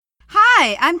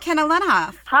Hi, I'm Kenna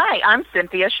Lenhoff. Hi, I'm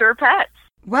Cynthia Sherpetz.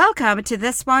 Welcome to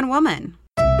This One Woman.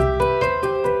 We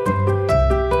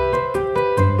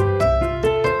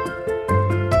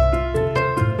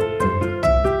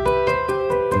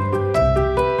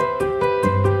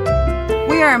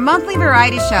are a monthly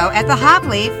variety show at the Hop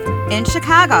Leaf in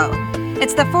Chicago.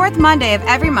 It's the fourth Monday of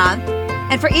every month,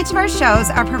 and for each of our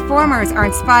shows, our performers are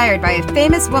inspired by a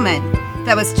famous woman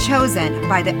that was chosen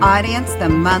by the audience the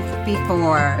month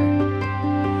before.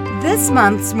 This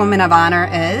month's Woman of Honor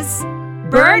is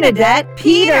Bernadette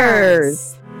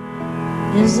Peters.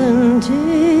 Isn't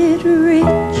it rich?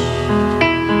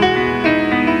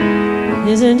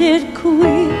 Isn't it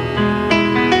queer?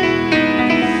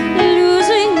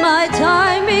 Losing my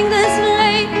timing this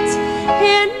late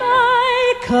in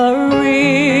my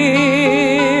career.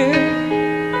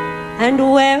 And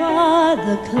where are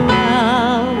the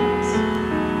clowns?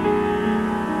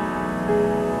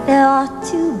 There ought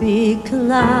to be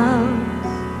clowns.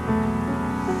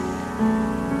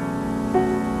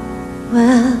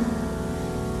 Well,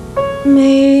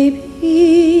 maybe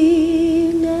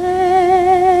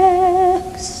next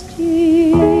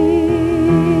year.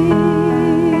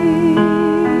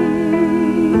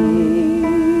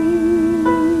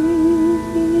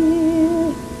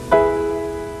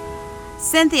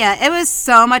 Cynthia, it was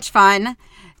so much fun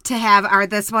to have our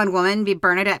This One Woman be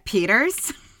Bernadette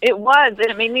Peters. It was,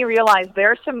 and it made me realize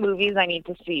there are some movies I need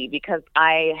to see because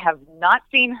I have not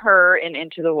seen her in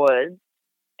Into the Woods,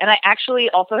 and I actually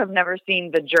also have never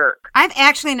seen The Jerk. I've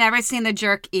actually never seen The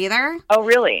Jerk either. Oh,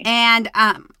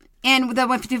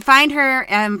 if to find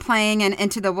her playing in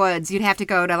Into the Woods, you'd have to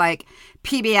go to like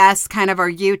PBS kind of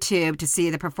or YouTube to see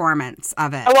the performance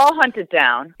of it. Oh, I'll hunt it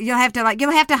down. You'll have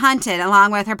to hunt it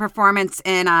along with her performance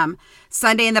in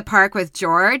Sunday in the Park with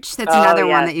George. That's another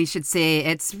one that you should see.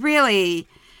 It's really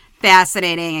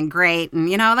fascinating and great, and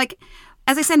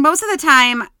as I said, most of the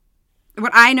time,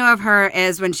 what I know of her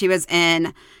is when she was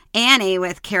in Annie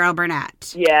with Carol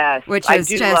Burnett. Yes, which I was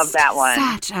do just love that one.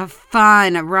 Such a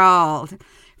fun role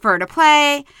for her to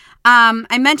play.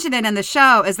 I mentioned it in the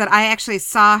show is that I actually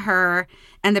saw her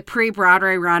in the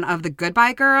pre-Broadway run of The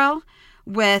Goodbye Girl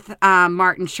with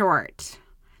Martin Short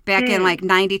back in like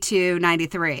 92,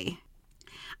 93.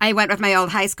 I went with my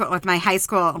high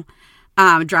school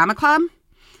drama club.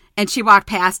 And she walked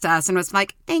past us and was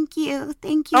like, thank you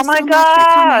so much for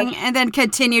coming. And then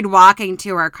continued walking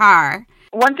to her car.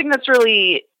 One thing that's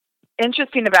really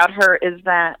interesting about her is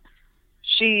that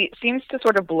she seems to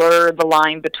sort of blur the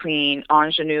line between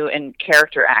ingenue and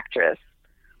character actress,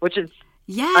 which is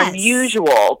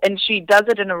unusual. And she does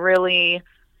it in a really,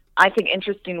 I think,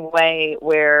 interesting way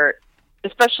where,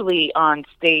 especially on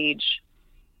stage,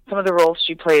 some of the roles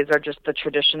she plays are just the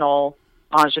traditional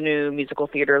ingenue musical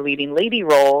theater leading lady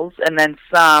roles, and then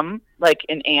some, like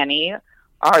in Annie,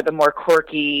 are the more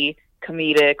quirky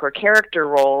comedic or character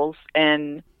roles.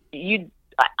 And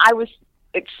I was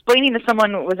explaining to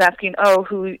someone who was asking,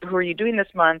 who are you doing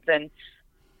this month? And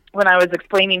when I was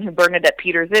explaining who Bernadette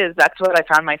Peters is, that's what I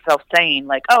found myself saying,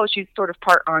 like, she's sort of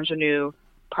part ingenue,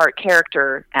 part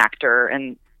character actor,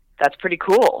 and that's pretty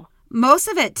cool. Most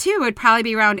of it too would probably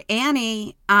be around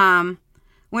Annie,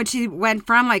 when she went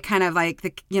from kind of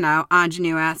the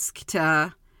ingenue-esque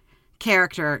to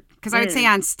character. Because I would say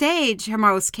on stage, her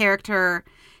most character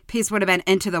piece would have been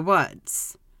Into the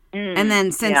Woods. And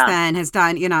then since then has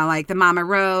done, the Mama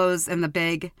Rose and the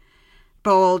big,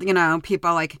 bold,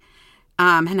 people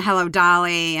and Hello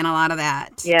Dolly and a lot of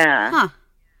that. Yeah. Huh.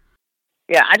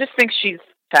 Yeah, I just think she's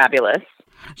fabulous.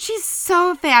 She's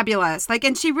so fabulous.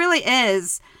 And she really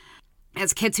is,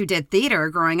 as kids who did theater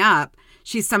growing up,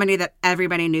 she's somebody that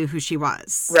everybody knew who she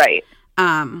was. Right.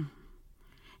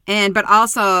 But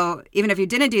also, even if you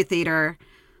didn't do theater,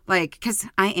 because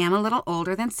I am a little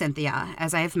older than Cynthia,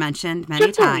 as I've mentioned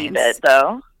many times. Just a wee bit,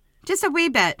 though. Just a wee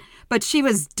bit. But she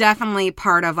was definitely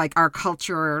part of, our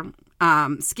culture,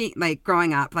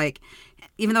 growing up.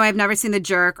 Even though I've never seen The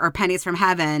Jerk or Pennies from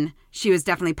Heaven, she was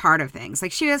definitely part of things.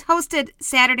 She was hosted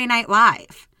Saturday Night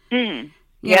Live.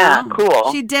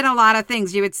 Cool. She did a lot of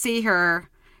things. You would see her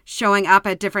showing up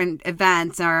at different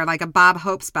events or a Bob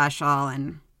Hope special.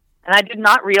 And I did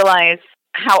not realize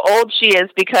how old she is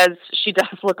because she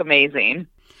does look amazing.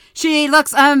 She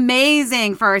looks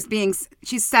amazing for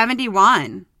she's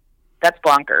 71. That's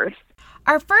bonkers.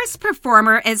 Our first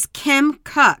performer is Kim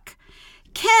Cook.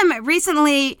 Kim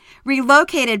recently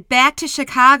relocated back to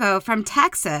Chicago from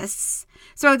Texas,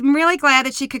 so I'm really glad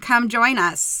that she could come join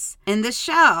us in this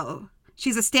show.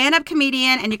 She's a stand-up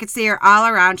comedian, and you can see her all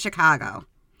around Chicago.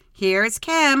 Here's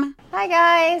Kim. Hi,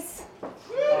 guys.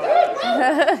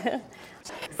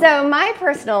 So my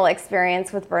personal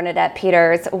experience with Bernadette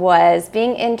Peters was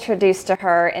being introduced to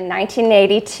her in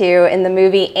 1982 in the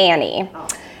movie Annie. Oh.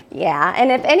 Yeah,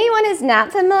 and if anyone is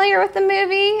not familiar with the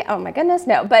movie, oh my goodness,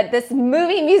 no, but this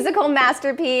movie musical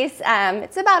masterpiece,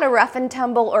 it's about a rough and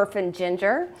tumble orphan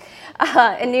ginger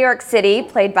in New York City,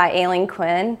 played by Aileen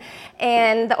Quinn.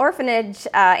 And the orphanage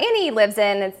Annie lives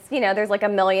in, it's, there's like a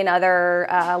million other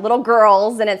little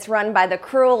girls, and it's run by the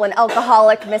cruel and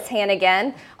alcoholic Miss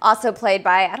Hannigan, also played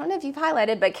by, I don't know if you've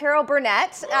highlighted, but Carol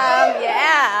Burnett.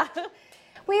 Yeah.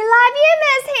 "We love you,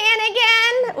 Miss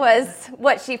Hannigan," was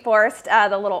what she forced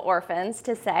the little orphans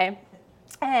to say.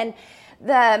 And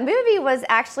the movie was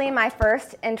actually my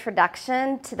first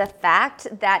introduction to the fact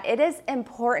that it is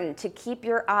important to keep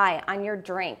your eye on your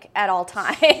drink at all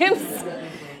times.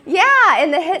 Yeah,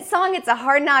 in the hit song, It's a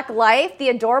Hard Knock Life, the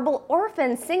adorable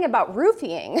orphans sing about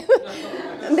roofying.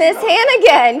 Miss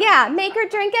Hannigan, yeah, make her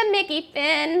drink a Mickey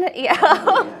Finn.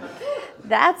 Yeah.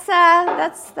 That's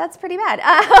pretty bad.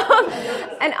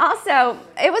 And also,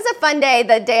 it was a fun day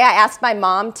the day I asked my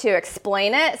mom to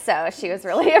explain it, so she was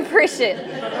really appreciative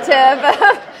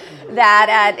of that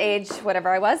at age whatever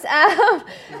I was.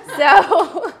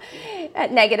 So,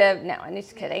 at negative, no, I'm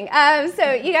just kidding.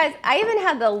 So you guys, I even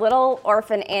had the Little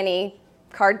Orphan Annie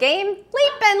card game,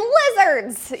 Leapin'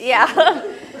 Lizards. Yeah.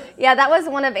 Yeah, that was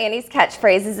one of Annie's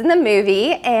catchphrases in the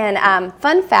movie. And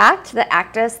fun fact, the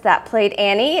actress that played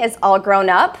Annie is all grown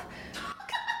up,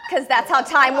 because that's how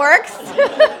time works,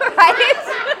 right?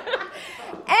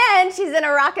 And she's in a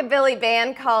rockabilly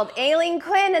band called Aileen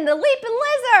Quinn and the Leapin'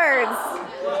 Lizards.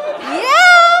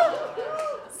 Yeah.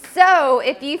 So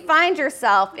if you find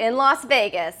yourself in Las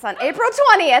Vegas on April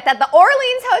 20th at the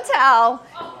Orleans Hotel,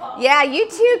 yeah, you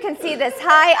too can see this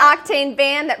high-octane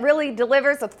band that really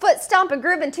delivers with foot-stomping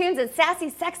grooving tunes and sassy,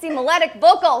 sexy, melodic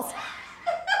vocals.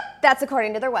 That's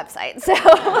according to their website. So,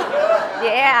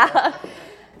 yeah.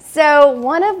 So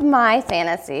one of my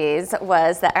fantasies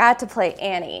was that I had to play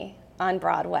Annie on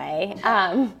Broadway.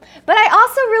 But I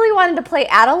also really wanted to play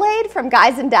Adelaide from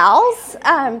Guys and Dolls.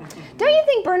 Don't you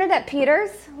think Bernadette Peters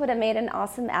would have made an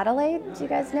awesome Adelaide? Do you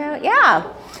guys know?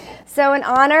 Yeah. So in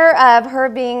honor of her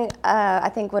being, I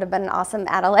think would have been an awesome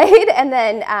Adelaide. And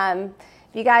then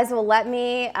if you guys will let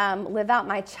me live out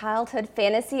my childhood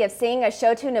fantasy of singing a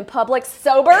show tune in public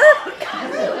sober,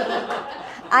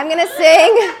 I'm going to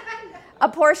sing a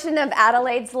portion of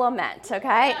Adelaide's Lament,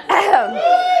 okay?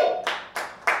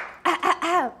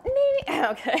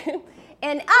 Okay.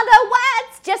 In other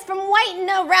words, just from waiting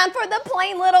around for the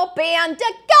plain little band of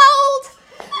gold,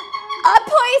 a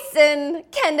poison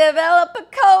can develop a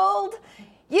cold.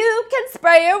 You can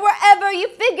spray her wherever you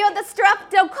figure the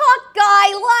streptococcus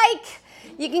guy like.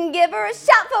 You can give her a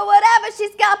shot for whatever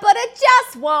she's got, but it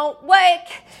just won't work.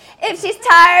 If she's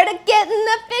tired of getting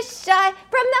the fisheye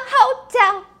from the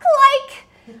hotel clerk,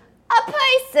 a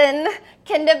person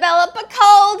can develop a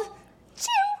cold. Chew.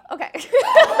 Okay.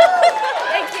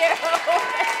 Thank you.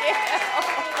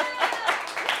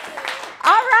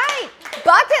 All right.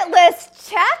 Bucket list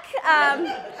check.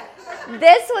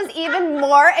 This was even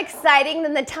more exciting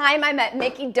than the time I met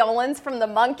Mickey Dolenz from the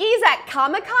Monkees at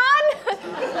Comic-Con.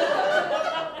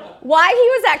 Why he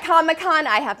was at Comic-Con,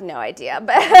 I have no idea.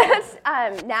 But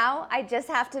now I just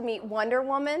have to meet Wonder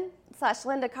Woman /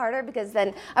 Lynda Carter, because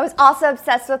then I was also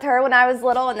obsessed with her when I was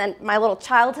little, and then my little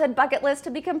childhood bucket list to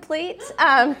be complete.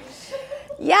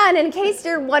 Yeah, and in case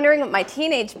you're wondering what my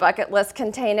teenage bucket list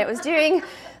contained, it was doing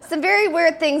some very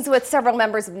weird things with several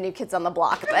members of New Kids on the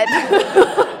Block, but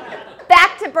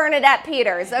back to Bernadette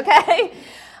Peters, okay?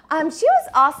 She was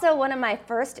also one of my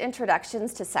first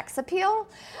introductions to sex appeal,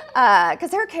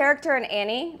 because her character in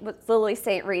Annie was Lily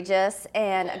St. Regis,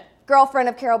 and a girlfriend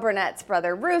of Carol Burnett's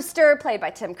brother Rooster, played by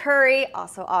Tim Curry,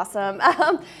 also awesome.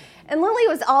 And Lily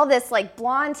was all this like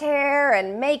blonde hair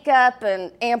and makeup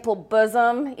and ample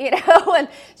bosom, and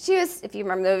she was, if you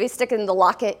remember the movie, sticking the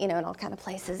locket, in all kind of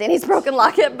places, Annie's broken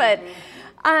locket, but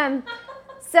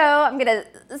so I'm going to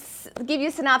give you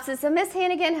a synopsis. So Miss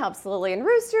Hannigan helps Lily and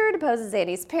Rooster depose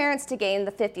Annie's parents to gain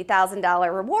the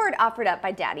 $50,000 reward offered up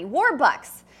by Daddy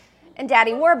Warbucks. And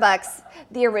Daddy Warbucks,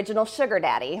 the original sugar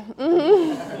daddy.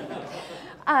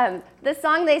 The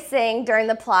song they sing during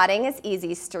the plotting is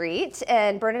Easy Street,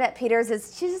 and Bernadette Peters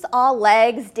she's just all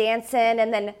legs, dancing,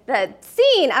 and then the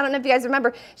scene, I don't know if you guys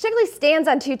remember, she actually stands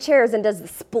on two chairs and does the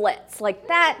splits. Like,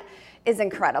 that is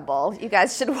incredible. You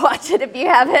guys should watch it if you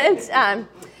haven't.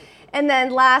 And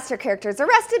then last, her character is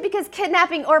arrested because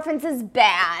kidnapping orphans is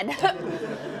bad.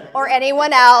 Or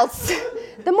anyone else.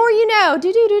 The more you know,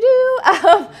 do-do-do-do.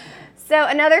 So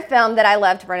another film that I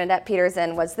loved Bernadette Peters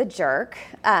in was The Jerk.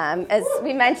 As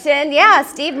we mentioned, yeah,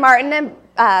 Steve Martin and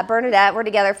Bernadette were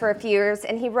together for a few years,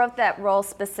 and he wrote that role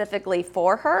specifically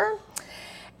for her.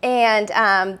 And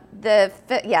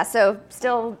so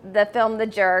still the film The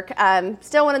Jerk,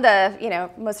 still one of the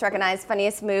most recognized,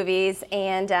 funniest movies.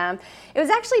 And it was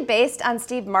actually based on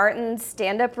Steve Martin's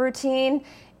stand-up routine.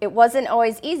 It wasn't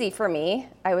always easy for me.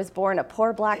 I was born a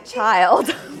poor black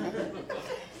child.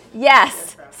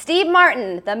 Yes, Steve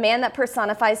Martin, the man that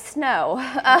personifies snow.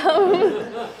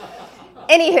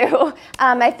 Anywho,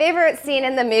 my favorite scene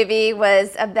in the movie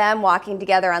was of them walking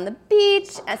together on the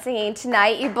beach and singing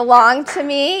 "Tonight You Belong to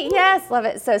Me." Yes, love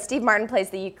it. So Steve Martin plays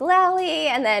the ukulele,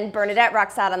 and then Bernadette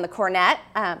rocks out on the cornet.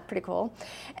 Pretty cool.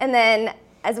 And then,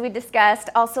 as we discussed,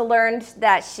 also learned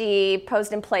that she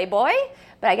posed in Playboy,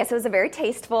 but I guess it was a very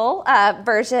tasteful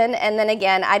version. And then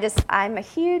again, I'm a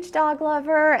huge dog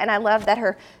lover, and I love that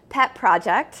her pet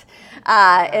project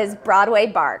is Broadway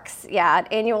Barks. Yeah, an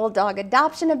annual dog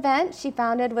adoption event she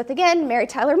founded with, again, Mary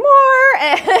Tyler Moore,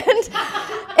 and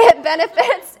it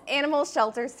benefits animal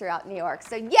shelters throughout New York.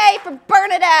 So yay for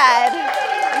Bernadette!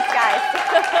 Thanks, guys.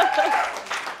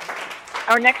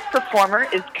 Our next performer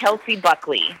is Kelsey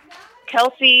Buckley.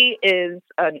 Kelsey is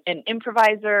an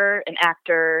improviser, an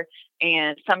actor,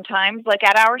 and sometimes, like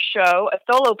at our show, a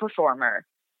solo performer.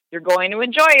 You're going to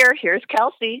enjoy her. Here's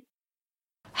Kelsey.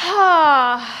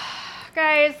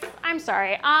 Guys, I'm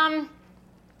sorry. I've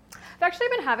actually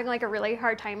been having like a really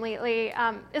hard time lately.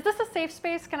 Is this a safe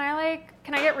space? Can I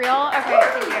get real? Okay,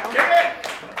 thank you.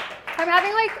 I'm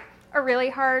having like a really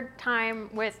hard time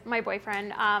with my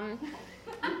boyfriend.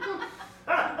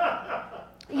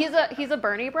 He's a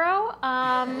Bernie bro.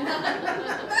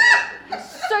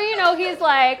 So, he's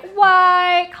like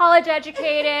white, college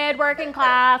educated, working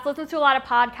class, listens to a lot of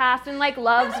podcasts, and like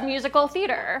loves musical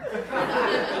theater.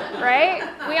 Right?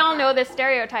 We all know this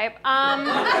stereotype.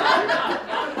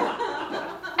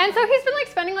 And so he's been like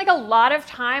spending like a lot of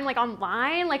time like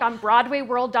online, like on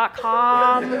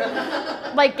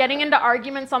BroadwayWorld.com, like getting into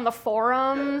arguments on the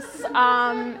forums,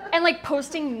 and like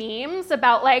posting memes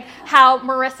about like how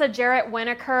Marissa Jarrett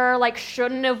Winokur like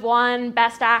shouldn't have won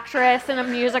Best Actress in a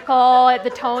musical at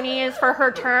the Tonys for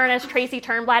her turn as Tracy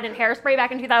Turnblad in Hairspray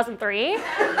back in 2003.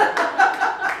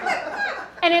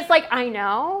 And it's like, I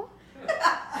know,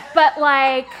 but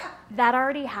like, that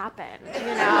already happened,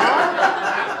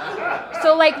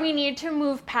 So like we need to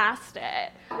move past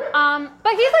it.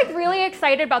 But he's like really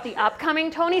excited about the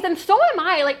upcoming Tonys, and so am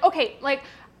I. Like, okay, like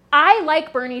I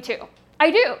like Bernie too.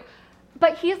 I do.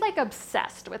 But he's like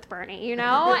obsessed with Bernie,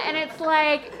 And it's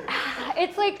like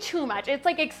too much. It's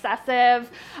like excessive.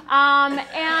 And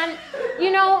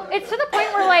it's to the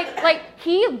point where like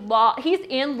he's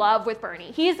in love with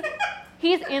Bernie. He's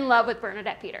in love with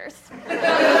Bernadette Peters.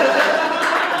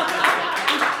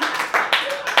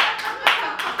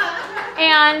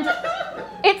 And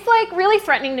it's like really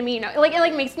threatening to me, like it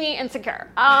like makes me insecure.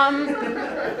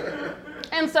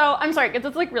 And so I'm sorry, because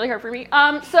it's like really hard for me.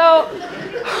 So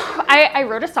I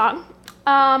wrote a song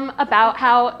about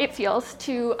how it feels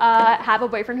to have a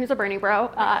boyfriend who's a Bernie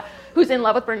bro, who's in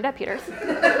love with Bernadette Peters.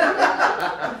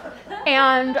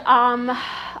 And I'm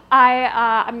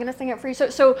gonna sing it for you.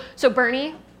 So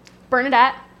Bernie,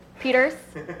 Bernadette Peters,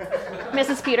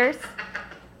 Mrs. Peters,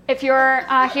 if you're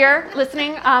here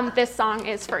listening, this song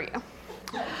is for you.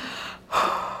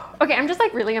 Okay, I'm just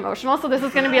like really emotional, so this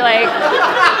is gonna be like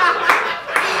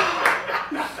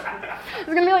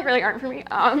really hard for me.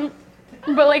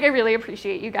 But like I really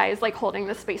appreciate you guys like holding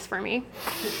this space for me.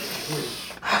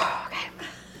 Okay.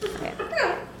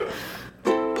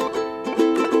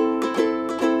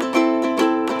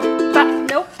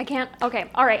 Nope, I can't. Okay,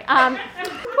 all right. All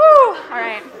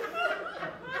right.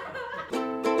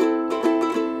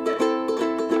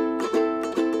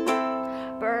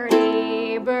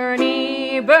 Bernie,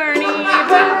 Bernie, Bernie, Bernie,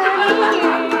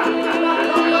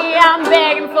 I'm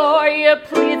begging for you,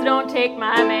 please don't take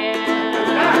my man.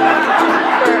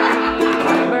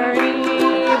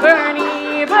 Bernie,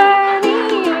 Bernie,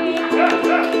 Bernie,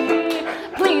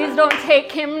 please don't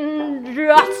take him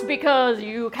just because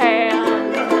you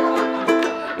can.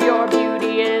 Your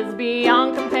beauty is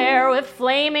beyond compare, with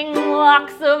flaming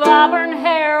locks of auburn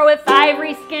hair, with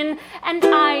ivory skin and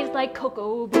eyes like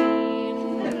cocoa beans.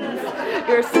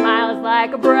 Your smile is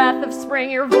like a breath of spring,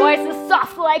 your voice is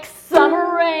soft like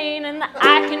summer rain, and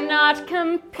I cannot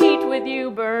compete with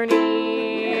you,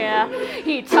 Bernie.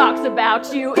 He talks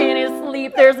about you in his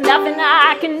sleep, there's nothing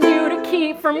I can do to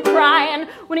keep from crying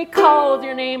when he calls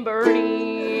your name,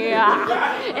 Bernie.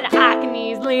 And I can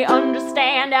easily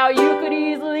understand how you could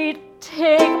easily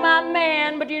take my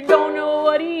man, but you don't know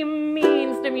what he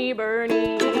means to me,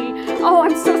 Bernie. Oh,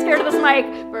 I'm so scared of this mic.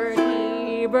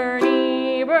 Bernie,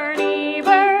 Bernie, Bernie,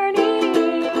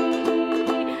 Bernie.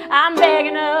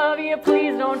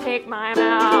 take my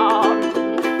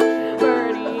mountain.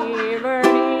 Bernie,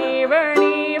 Bernie,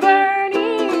 Bernie,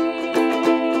 Bernie,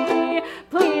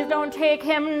 please don't take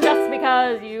him just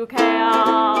because you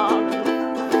can.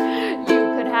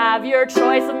 You could have your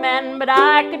choice of men, but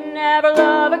I could never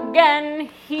love again.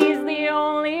 He's the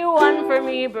only one for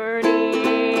me, Bernie.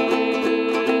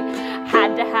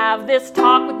 Had to have this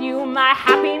talk with you. My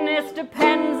happiness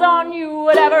depends on you.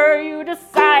 Whatever you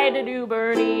decide to do,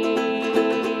 Bernie.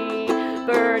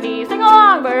 Bernie, sing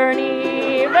along,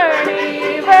 Bernie,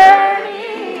 Bernie, Bernie.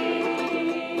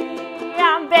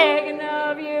 I'm begging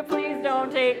of you, please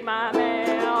don't take my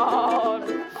man.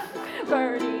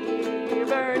 Bernie,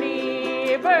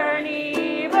 Bernie,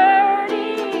 Bernie, Bernie,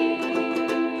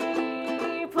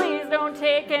 please don't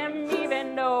take him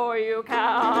even though you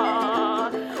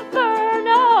can. Bernadette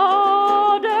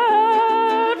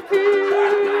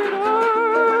Peters.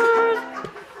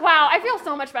 Wow, I feel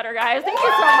so much better, guys. Thank you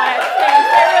so much. Thanks.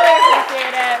 I really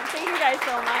appreciate it. Thank you guys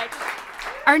so much.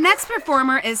 Our next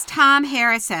performer is Tom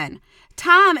Harrison.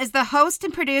 Tom is the host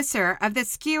and producer of The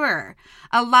Skewer,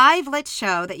 a live lit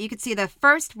show that you can see the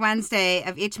first Wednesday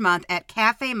of each month at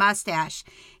Cafe Mustache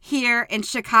here in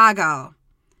Chicago.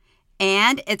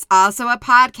 And it's also a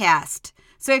podcast.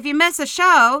 So if you miss a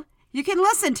show, you can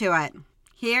listen to it.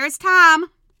 Here's Tom.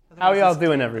 How are y'all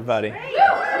doing, everybody?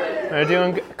 Are you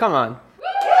doing good? Come on.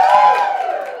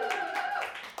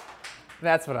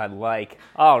 That's what I like.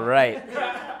 All right.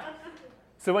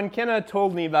 So when Kenna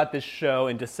told me about this show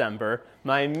in December,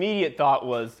 my immediate thought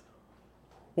was,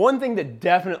 one thing that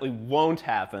definitely won't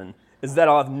happen is that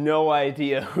I'll have no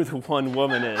idea who the one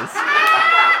woman is.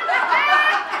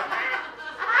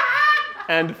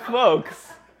 And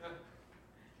folks,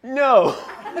 no.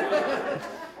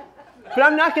 But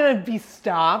I'm not going to be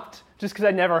stopped just because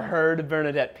I never heard of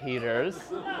Bernadette Peters.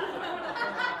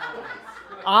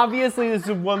 Obviously, this is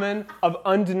a woman of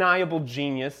undeniable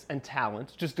genius and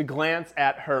talent. Just a glance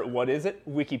at her,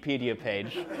 Wikipedia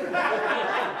page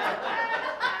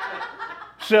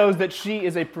shows that she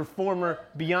is a performer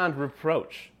beyond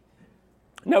reproach.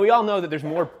 Now, we all know that there's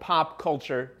more pop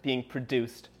culture being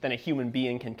produced than a human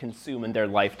being can consume in their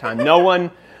lifetime. No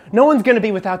one's going to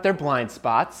be without their blind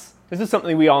spots. This is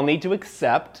something we all need to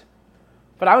accept.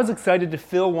 But I was excited to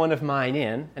fill one of mine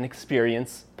in and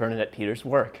experience Bernadette Peters'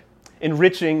 work,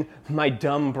 enriching my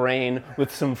dumb brain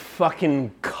with some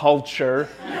fucking culture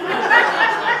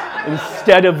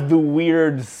instead of the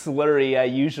weird slurry I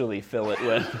usually fill it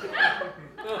with.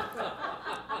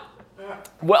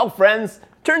 Well, friends,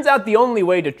 turns out the only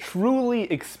way to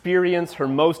truly experience her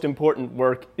most important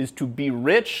work is to be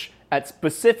rich at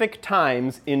specific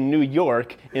times in New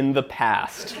York in the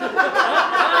past.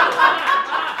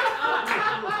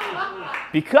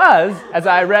 Because, as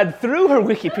I read through her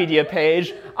Wikipedia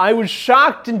page, I was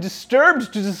shocked and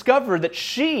disturbed to discover that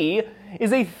she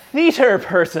is a theater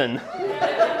person.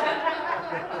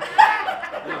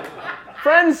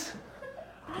 Friends,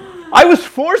 I was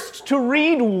forced to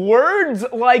read words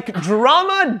like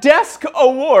Drama Desk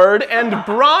Award and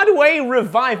Broadway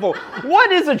Revival.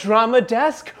 What is a drama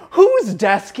desk? Whose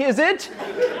desk is it?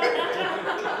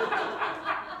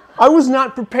 I was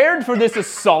not prepared for this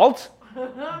assault.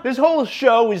 This whole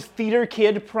show is theater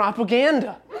kid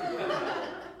propaganda.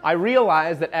 I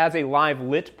realize that as a live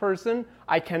lit person,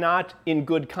 I cannot, in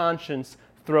good conscience,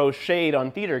 throw shade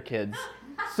on theater kids.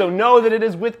 So know that it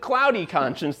is with cloudy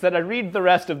conscience that I read the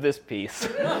rest of this piece.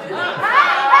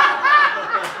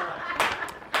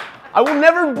 I will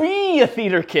never be a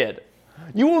theater kid.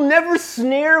 You will never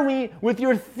snare me with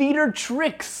your theater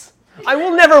tricks. I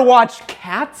will never watch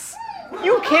Cats.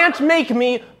 You can't make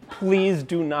me. Please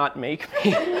do not make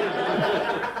me.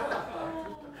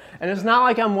 And it's not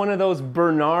like I'm one of those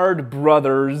Bernard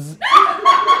brothers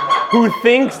who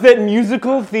thinks that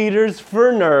musical theater's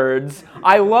for nerds.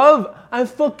 I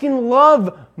fucking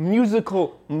love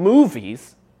musical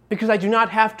movies because I do not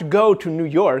have to go to New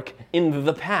York in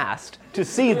the past to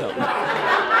see them.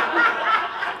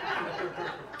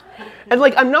 And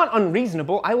I'm not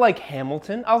unreasonable. I like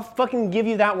Hamilton. I'll fucking give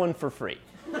you that one for free.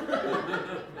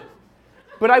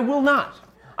 But I will not.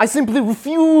 I simply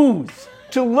refuse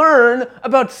to learn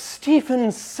about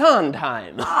Stephen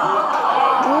Sondheim. No.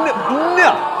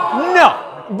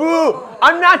 Boo!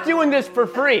 I'm not doing this for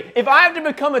free. If I have to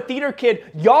become a theater kid,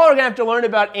 y'all are going to have to learn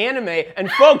about anime, and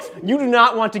folks, you do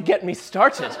not want to get me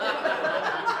started.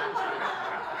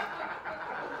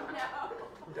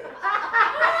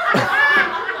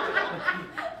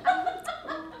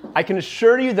 I can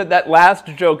assure you that that last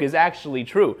joke is actually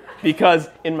true, because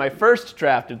in my first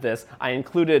draft of this, I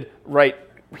included right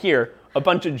here a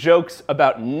bunch of jokes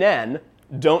about Nen.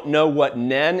 Don't know what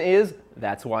Nen is?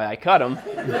 That's why I cut them.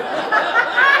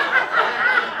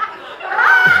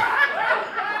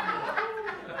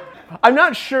 I'm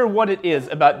not sure what it is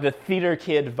about the theater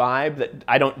kid vibe that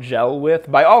I don't gel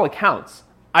with. By all accounts,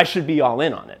 I should be all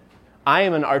in on it. I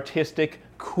am an artistic,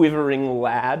 quivering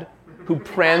lad who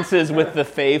prances with the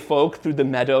fae folk through the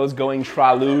meadows going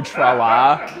tra-lu,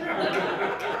 tra-la.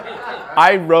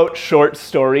 I wrote short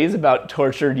stories about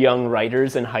tortured young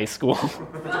writers in high school.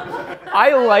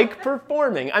 I like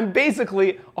performing. I'm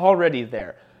basically already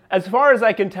there. As far as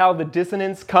I can tell, the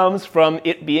dissonance comes from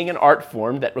it being an art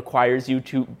form that requires you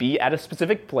to be at a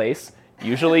specific place,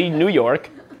 usually New York,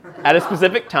 at a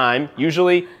specific time,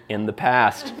 usually in the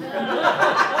past.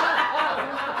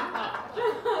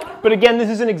 But again, this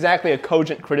isn't exactly a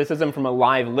cogent criticism from a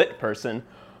live lit person,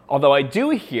 although I've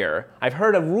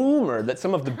heard a rumor that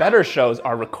some of the better shows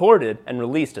are recorded and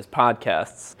released as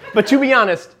podcasts. But to be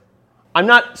honest, I'm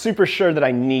not super sure that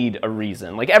I need a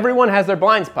reason. Like, everyone has their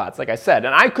blind spots, like I said,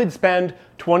 and I could spend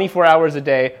 24 hours a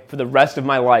day for the rest of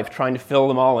my life trying to fill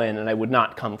them all in, and I would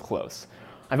not come close.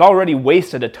 I've already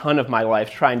wasted a ton of my life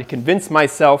trying to convince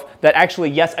myself that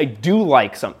actually, yes, I do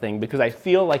like something because I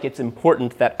feel like it's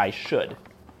important that I should.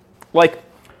 Like,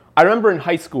 I remember in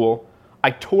high school,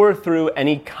 I tore through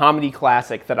any comedy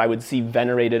classic that I would see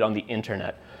venerated on the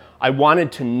internet. I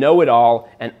wanted to know it all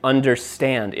and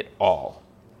understand it all.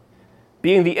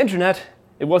 Being the internet,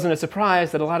 it wasn't a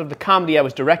surprise that a lot of the comedy I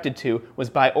was directed to was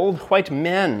by old white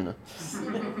men.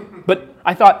 But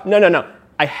I thought, no,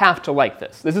 I have to like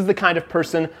this. This is the kind of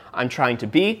person I'm trying to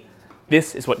be.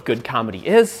 This is what good comedy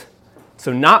is.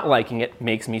 So not liking it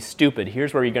makes me stupid.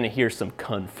 Here's where you're going to hear some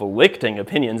conflicting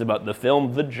opinions about the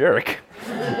film The Jerk.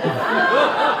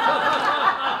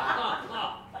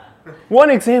 One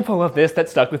example of this that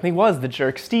stuck with me was The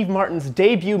Jerk, Steve Martin's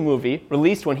debut movie,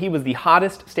 released when he was the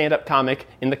hottest stand-up comic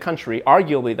in the country,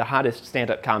 arguably the hottest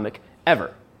stand-up comic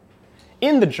ever.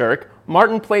 In The Jerk,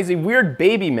 Martin plays a weird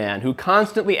baby man who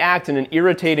constantly acts in an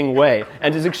irritating way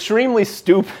and is extremely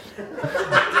stupid.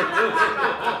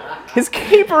 His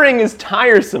capering is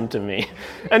tiresome to me,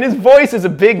 and his voice is a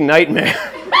big nightmare.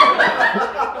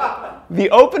 The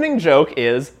opening joke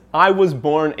is, I was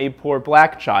born a poor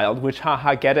black child, which,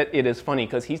 haha, get it? It is funny,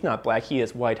 because he's not black, he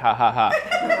is white, ha ha ha.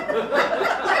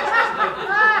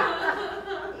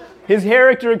 His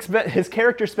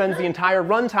character spends the entire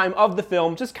runtime of the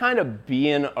film just kind of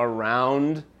being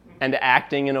around and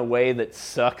acting in a way that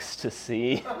sucks to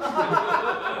see.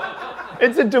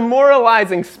 It's a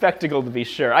demoralizing spectacle, to be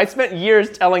sure. I spent years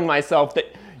telling myself that,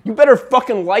 you better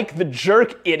fucking like The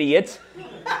Jerk, idiot.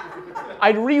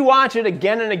 I'd rewatch it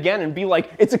again and again and be like,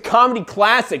 it's a comedy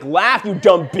classic, laugh, you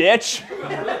dumb bitch.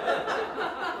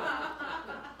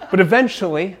 But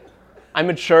eventually, I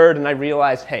matured and I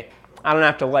realized, hey, I don't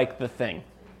have to like the thing.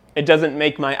 It doesn't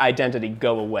make my identity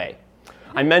go away.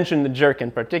 I mentioned The Jerk in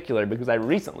particular because I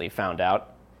recently found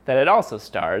out that it also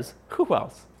stars, who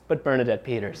else but Bernadette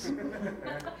Peters.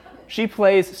 She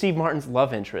plays Steve Martin's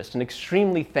love interest, an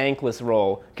extremely thankless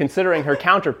role, considering her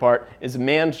counterpart is a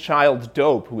man-child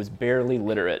dope who is barely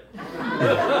literate.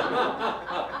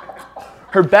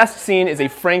 Her best scene is a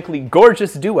frankly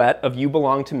gorgeous duet of You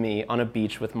Belong to Me on a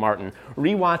beach with Martin.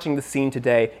 Rewatching the scene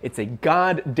today, it's a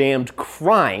goddamned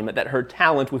crime that her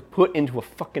talent was put into a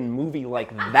fucking movie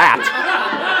like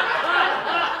that.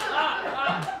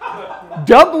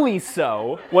 Doubly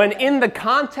so when in the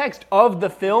context of the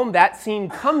film, that scene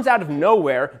comes out of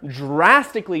nowhere,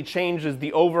 drastically changes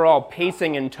the overall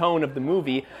pacing and tone of the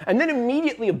movie, and then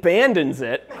immediately abandons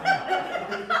it,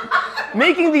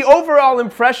 making the overall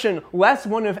impression less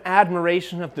one of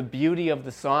admiration of the beauty of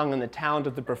the song and the talent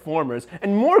of the performers,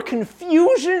 and more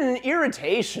confusion and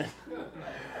irritation.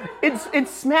 It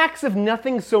smacks of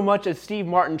nothing so much as Steve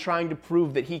Martin trying to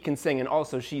prove that he can sing, and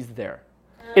also she's there.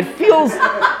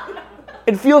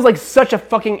 It feels like such a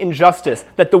fucking injustice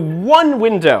that the one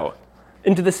window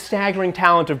into the staggering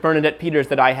talent of Bernadette Peters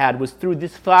that I had was through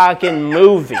this fucking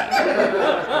movie.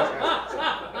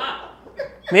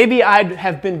 Maybe I'd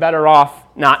have been better off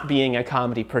not being a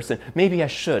comedy person. Maybe I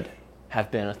should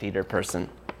have been a theater person.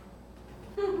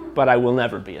 But I will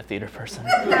never be a theater person.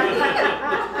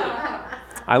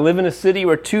 I live in a city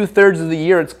where 2/3 of the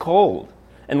year it's cold,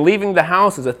 and leaving the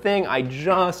house is a thing I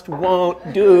just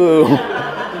won't do.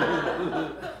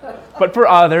 But for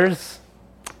others,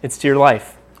 it's to your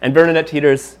life. And Bernadette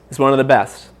Peters is one of the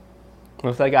best.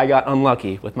 Looks like I got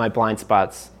unlucky with my blind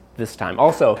spots this time.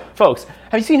 Also, folks,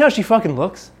 have you seen how she fucking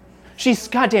looks? She's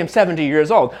goddamn 70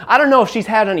 years old. I don't know if she's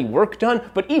had any work done,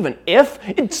 but even if,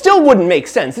 it still wouldn't make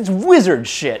sense. It's wizard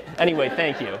shit. Anyway,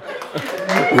 thank you.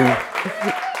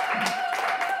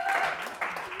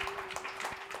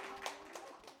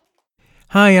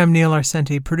 Hi, I'm Neil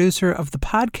Arcenti, producer of the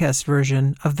podcast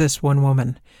version of This One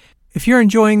Woman. If you're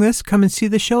enjoying this, come and see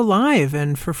the show live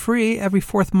and for free every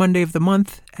fourth Monday of the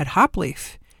month at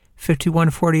Hopleaf,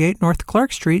 5148 North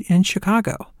Clark Street in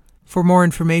Chicago. For more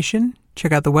information,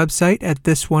 check out the website at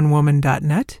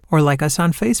thisonewoman.net or like us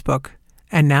on Facebook.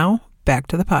 And now, back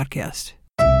to the podcast.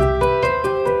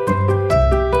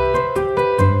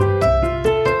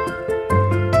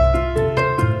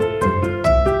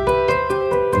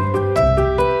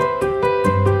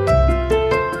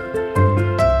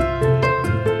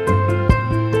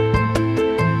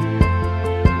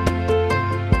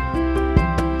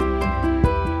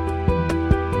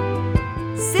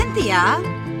 Cynthia?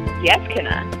 Yes,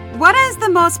 Kenna? What is the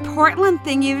most Portland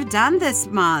thing you've done this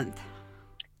month?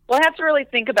 Well, I have to really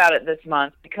think about it this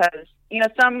month because,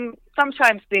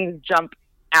 sometimes things jump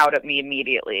out at me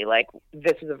immediately, like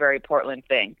this is a very Portland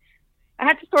thing. I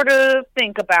had to sort of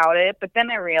think about it, but then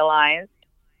I realized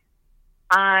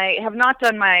I have not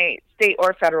done my state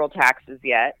or federal taxes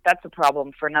yet. That's a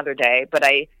problem for another day, but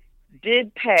I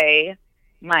did pay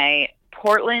my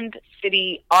Portland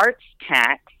City Arts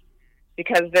tax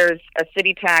because there's a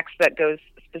city tax that goes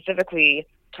specifically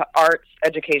to arts,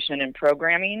 education, and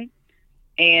programming.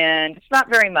 And it's not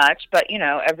very much, but,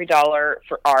 every dollar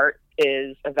for art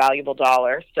is a valuable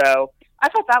dollar. So I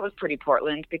thought that was pretty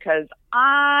Portland because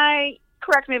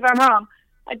correct me if I'm wrong,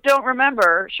 I don't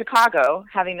remember Chicago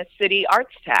having a city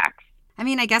arts tax. I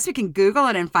mean, I guess we can Google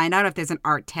it and find out if there's an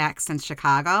art tax in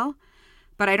Chicago,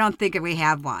 but I don't think we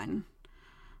have one.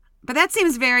 But that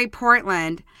seems very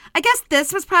Portland. I guess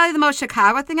this was probably the most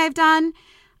Chicago thing I've done,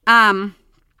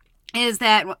 is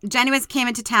that Jenny came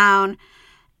into town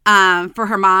for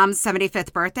her mom's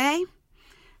 75th birthday.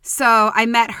 So I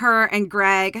met her and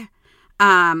Greg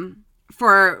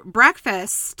for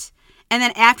breakfast. And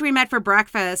then after we met for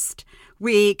breakfast,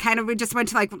 we just went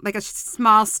to like a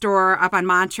small store up on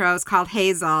Montrose called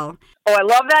Hazel. Oh, I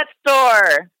love that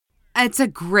store. It's a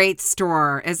great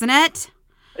store, isn't it?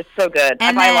 It's so good.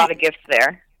 I buy a lot of gifts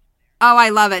there. Oh, I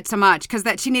love it so much because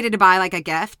she needed to buy like a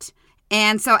gift.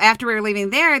 And so after we were leaving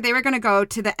there, they were going to go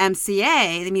to the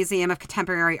MCA, the Museum of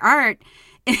Contemporary Art.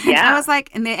 And I was like,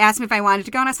 and they asked me if I wanted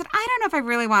to go. And I said, I don't know if I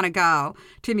really want to go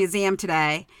to a museum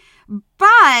today.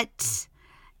 But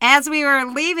as we were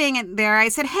leaving there, I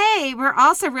said, hey, we're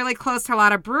also really close to a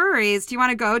lot of breweries. Do you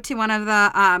want to go to one of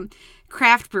the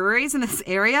craft breweries in this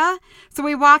area? So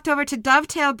we walked over to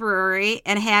Dovetail Brewery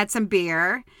and had some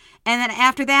beer. And then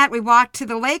after that, we walked to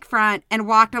the lakefront and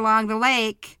walked along the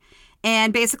lake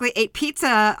and basically ate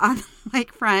pizza on the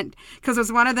lakefront because it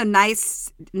was one of the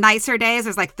nicer days. It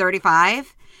was like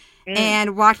 35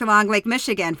 and walked along Lake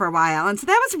Michigan for a while. And so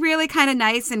that was really kind of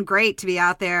nice and great to be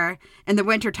out there in the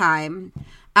wintertime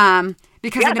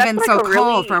because it had been so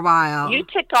cold for a while. You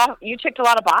ticked a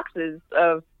lot of boxes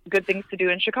of good things to do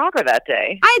in Chicago that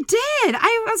day. I did.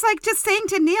 I was like just saying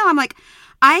to Neil, I'm like,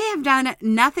 I have done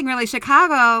nothing really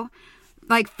Chicago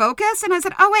like focus. And I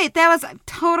said, oh wait, that was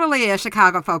totally a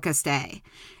Chicago focus day.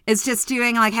 It's just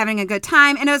doing like having a good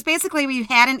time. And it was basically, we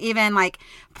hadn't even like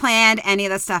planned any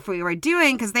of the stuff we were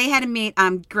doing because they had to meet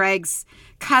Greg's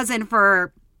cousin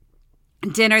for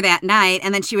dinner that night.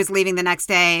 And then she was leaving the next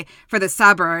day for the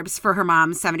suburbs for her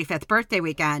mom's 75th birthday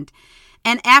weekend.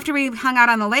 And after we hung out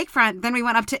on the lakefront, then we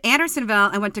went up to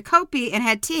Andersonville and went to Kopi and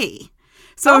had tea.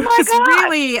 So it was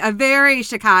really a very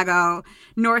Chicago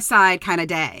North Side kind of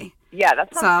day. Yeah,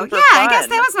 that's super fun. I guess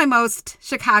that was my most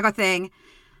Chicago thing.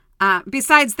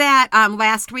 Besides that,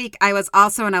 last week I was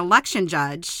also an election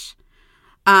judge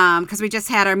because we just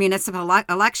had our municipal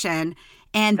election,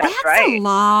 and that's a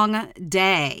long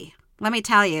day. Let me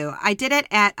tell you, I did it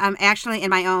at actually in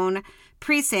my own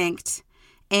precinct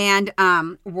and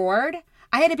ward.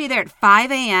 I had to be there at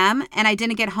 5 a.m. and I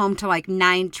didn't get home till like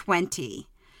 9:20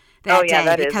 that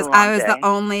day because I was the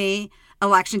only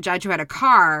election judge who had a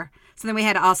car. So then we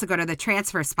had to also go to the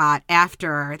transfer spot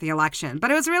after the election.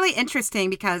 But it was really interesting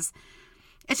because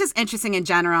it's just interesting in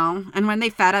general. And when they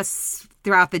fed us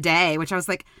throughout the day, which I was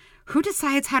like, who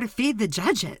decides how to feed the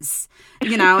judges?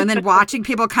 And then watching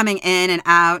people coming in and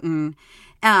out. And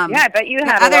I bet you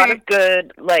had a lot of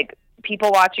good like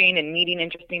people watching and meeting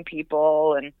interesting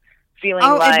people and feeling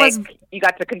you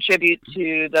got to contribute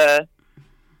to the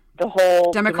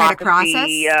whole democratic process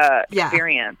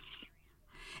experience.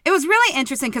 It was really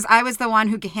interesting because I was the one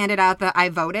who handed out the I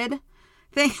voted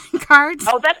thing cards.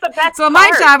 Oh, that's the best. So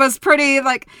my job was pretty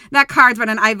like not cards, but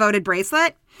an I voted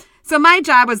bracelet. So my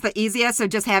job was the easiest of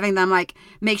just having them like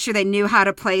make sure they knew how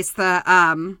to place the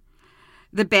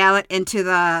ballot into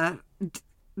the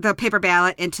paper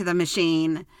ballot into the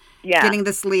machine. Yeah. Getting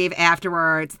the sleeve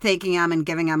afterwards, thanking them and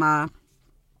giving them a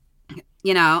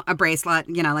bracelet,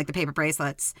 like the paper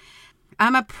bracelets.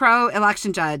 I'm a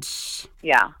pro-election judge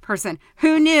person.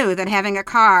 Who knew that having a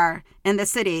car in the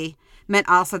city meant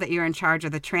also that you're in charge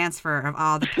of the transfer of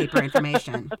all the paper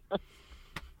information?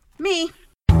 Me.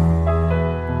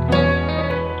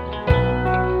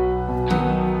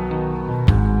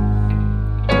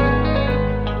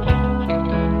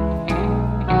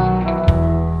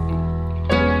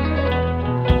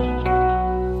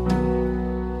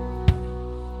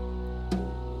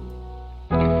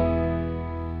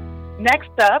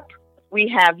 Next up, we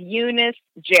have Eunice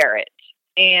Jarrett.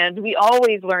 And we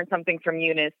always learn something from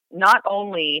Eunice, not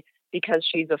only because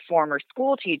she's a former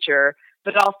school teacher,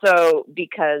 but also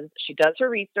because she does her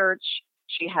research,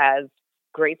 she has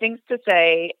great things to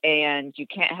say, and you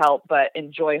can't help but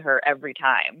enjoy her every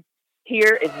time.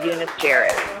 Here is Eunice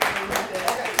Jarrett.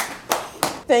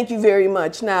 Thank you very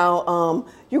much. Now,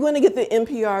 you're going to get the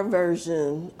NPR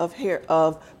version of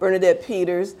Bernadette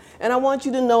Peters, and I want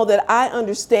you to know that I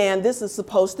understand this is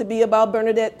supposed to be about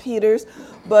Bernadette Peters,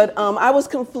 but I was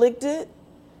conflicted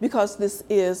because this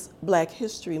is Black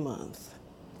History Month.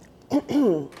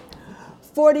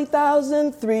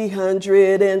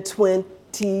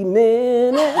 40,320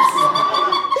 minutes.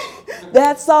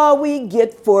 That's all we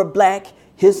get for Black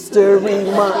History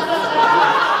Month.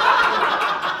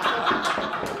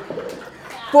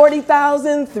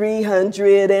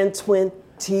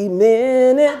 40,320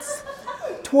 minutes.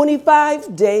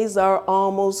 25 days are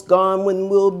almost gone when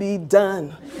we'll be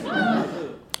done.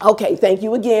 Okay, thank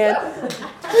you again.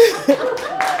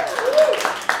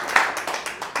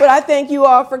 But I thank you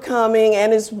all for coming,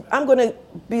 and I'm going to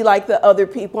be like the other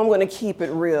people. I'm going to keep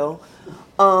it real.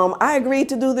 I agreed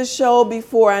to do this show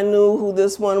before I knew who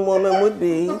this one woman would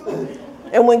be.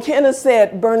 And when Kenneth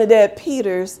said Bernadette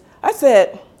Peters, I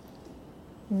said,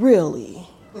 really?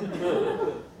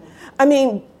 I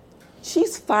mean,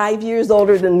 she's 5 years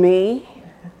older than me,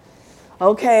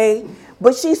 okay?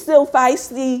 But she's still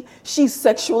feisty, she's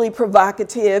sexually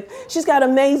provocative, she's got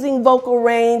amazing vocal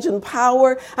range and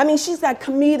power. I mean, she's got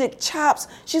comedic chops,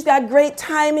 she's got great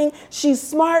timing, she's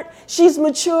smart, she's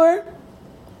mature,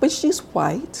 but she's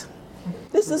white.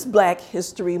 This is Black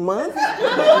History Month.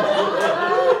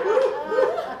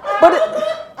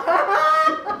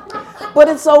 But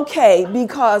it's okay,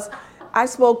 because I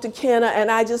spoke to Kenna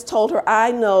and I just told her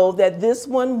I know that this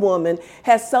one woman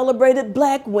has celebrated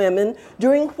Black women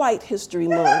during White History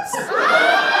Months.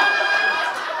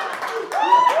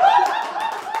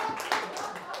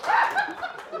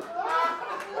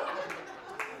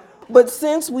 But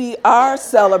since we are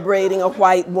celebrating a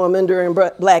white woman during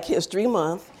Black History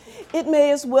Month, it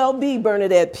may as well be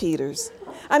Bernadette Peters.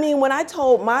 I mean, when I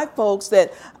told my folks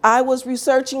that I was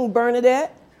researching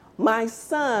Bernadette, my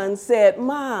son said,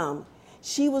 "Mom,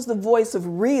 she was the voice of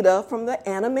Rita from the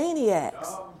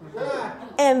Animaniacs."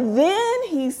 And then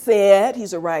he said,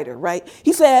 he's a writer, right?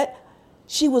 He said,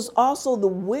 she was also the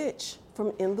witch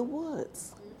from In the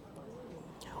Woods.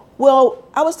 Well,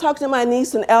 I was talking to my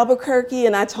niece in Albuquerque,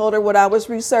 and I told her what I was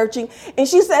researching, and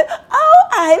she said, "Oh,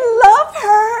 I love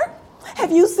her.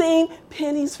 Have you seen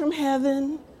Pennies from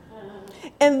Heaven?"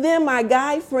 And then my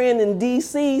guy friend in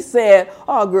D.C. said,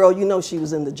 "Oh, girl, you know she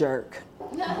was in The Jerk."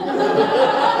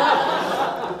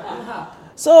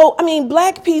 So, I mean,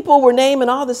 Black people were naming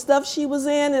all the stuff she was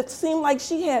in. It seemed like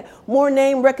she had more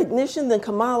name recognition than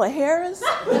Kamala Harris.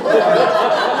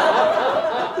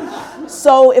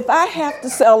 So if I have to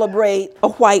celebrate a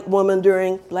white woman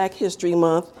during Black History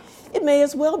Month, it may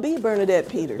as well be Bernadette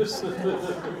Peters.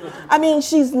 I mean,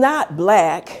 she's not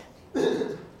Black.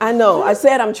 I know, I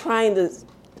said I'm trying to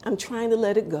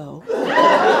let it go.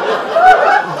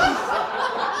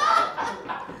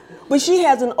 But she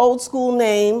has an old school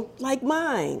name like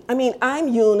mine. I mean, I'm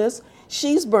Eunice,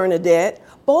 she's Bernadette.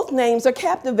 Both names are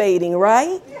captivating,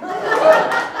 right?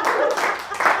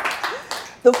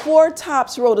 The Four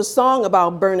Tops wrote a song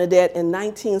about Bernadette in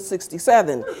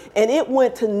 1967, and it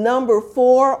went to number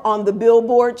 4 on the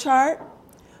Billboard chart.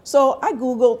 So I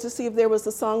Googled to see if there was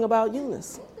a song about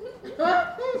Eunice.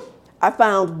 I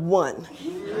found one.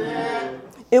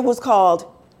 It was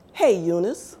called "Hey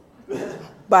Eunice"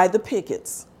 by the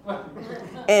Pickets.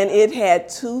 And it had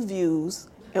 2 views,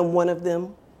 and one of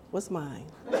them was mine.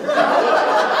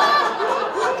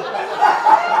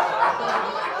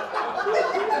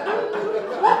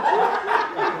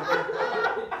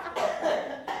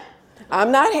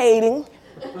 I'm not hating,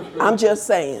 I'm just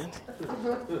saying.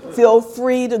 Feel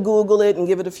free to Google it and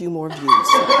give it a few more views.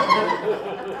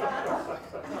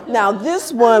 Now,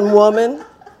 this one woman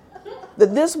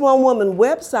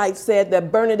website said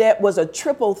that Bernadette was a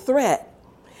triple threat.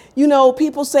 You know,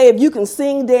 people say if you can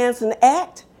sing, dance, and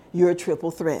act, you're a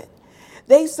triple threat.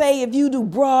 They say if you do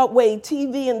Broadway,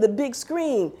 TV, and the big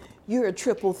screen, you're a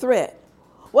triple threat.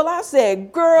 Well, I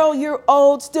said, girl, you're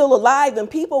old, still alive,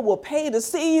 and people will pay to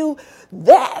see you.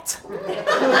 That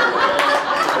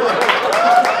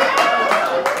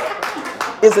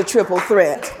is a triple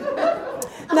threat.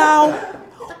 Now,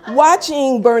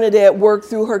 watching Bernadette work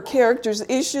through her character's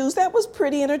issues, that was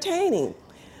pretty entertaining.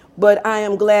 But I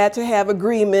am glad to have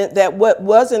agreement that what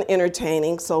wasn't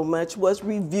entertaining so much was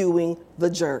reviewing The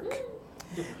Jerk.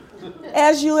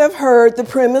 As you have heard, the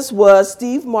premise was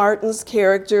Steve Martin's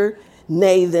character,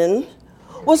 Nathan,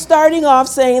 was starting off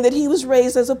saying that he was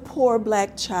raised as a poor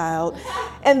black child,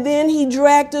 and then he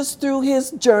dragged us through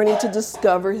his journey to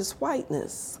discover his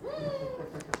whiteness.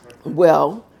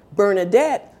 Well,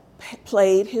 Bernadette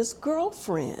played his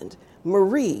girlfriend,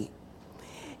 Marie,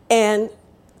 and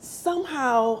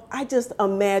somehow I just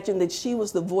imagined that she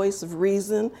was the voice of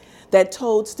reason that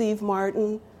told Steve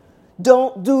Martin,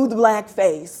 don't do the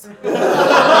blackface.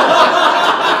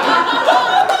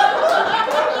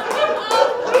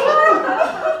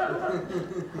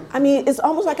 I mean, it's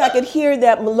almost like I could hear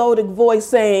that melodic voice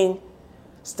saying,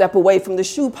 step away from the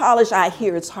shoe polish, I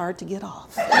hear it's hard to get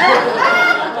off.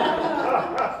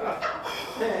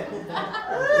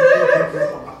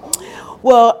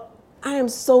 Well, I am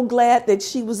so glad that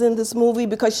she was in this movie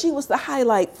because she was the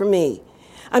highlight for me.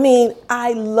 I mean,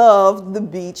 I loved the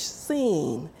beach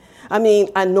scene. I mean,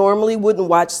 I normally wouldn't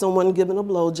watch someone giving a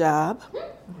blowjob,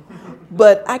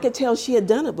 but I could tell she had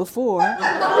done it before.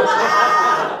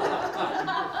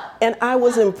 And I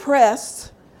was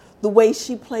impressed the way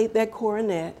she played that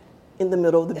coronet in the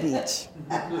middle of the beach.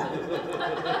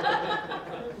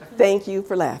 Thank you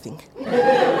for laughing.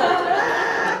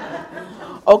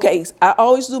 Okay, I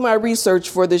always do my research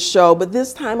for this show, but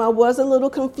this time I was a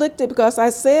little conflicted because I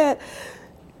said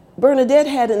Bernadette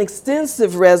had an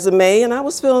extensive resume and I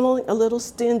was feeling a little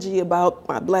stingy about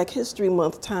my Black History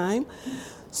Month time.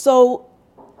 So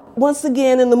once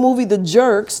again in the movie The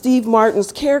Jerk, Steve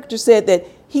Martin's character said that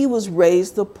he was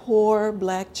raised a poor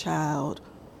black child.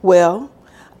 Well,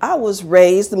 I was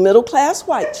raised a middle-class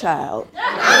white child.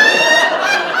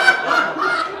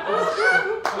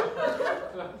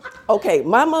 Okay,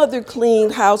 my mother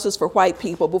cleaned houses for white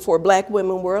people before black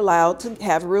women were allowed to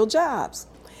have real jobs.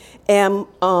 And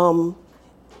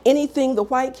anything the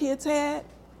white kids had,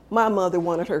 my mother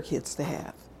wanted her kids to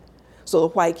have. So the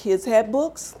white kids had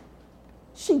books,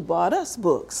 she bought us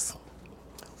books.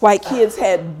 White kids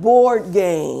had board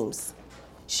games,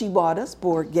 she bought us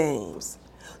board games.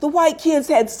 The white kids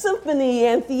had symphony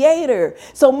and theater,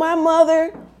 so my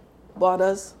mother bought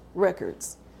us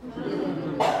records.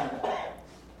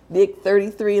 Big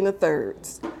 33 and a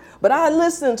thirds. But I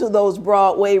listened to those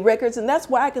Broadway records, and that's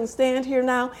why I can stand here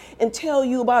now and tell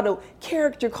you about a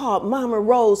character called Mama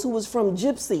Rose, who was from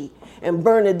Gypsy, and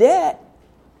Bernadette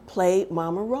played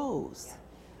Mama Rose.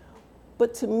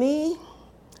 But to me,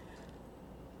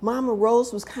 Mama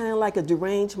Rose was kind of like a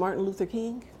deranged Martin Luther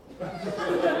King.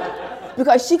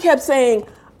 Because she kept saying,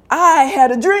 I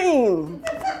had a dream.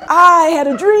 I had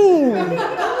a dream.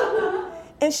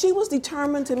 And she was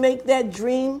determined to make that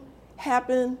dream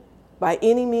happen by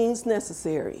any means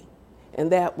necessary.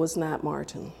 And that was not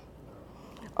Martin.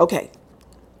 Okay.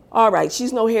 All right,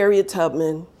 she's no Harriet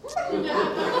Tubman.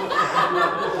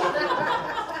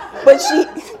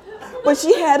 But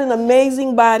she had an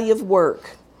amazing body of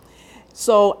work.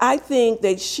 So I think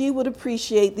that she would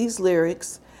appreciate these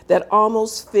lyrics that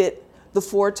almost fit the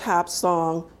Four Tops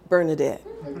song, Bernadette.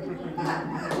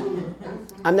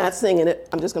 I'm not singing it,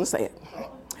 I'm just gonna say it.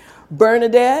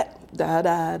 Bernadette, da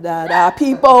da da da,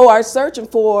 people are searching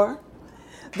for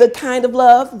the kind of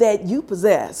love that you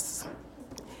possess.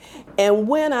 And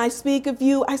when I speak of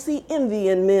you, I see envy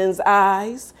in men's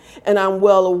eyes, and I'm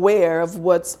well aware of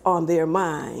what's on their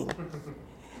mind.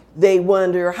 They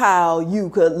wonder how you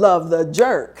could love the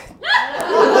jerk.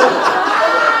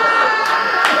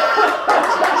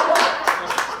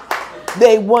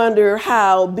 They wonder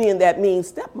how being that mean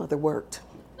stepmother worked.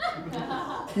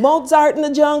 Mozart in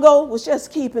the Jungle was just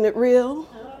keeping it real.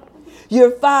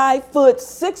 You're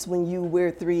 5'6" when you wear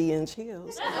 3-inch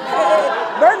heels.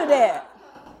 Hey, Bernadette,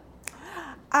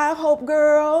 I hope,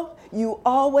 girl, you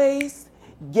always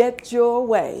get your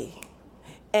way.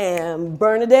 And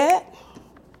Bernadette,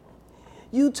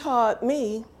 you taught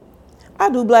me I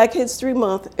do Black History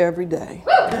Month every day.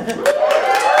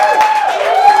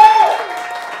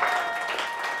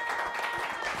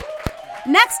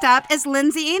 Next up is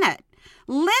Lindsay Enid.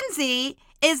 Lindsay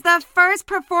is the first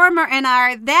performer in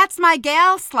our That's My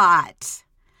Gal slot.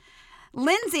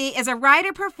 Lindsay is a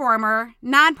writer, performer,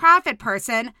 nonprofit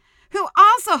person who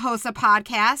also hosts a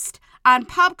podcast on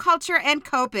pop culture and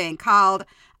coping called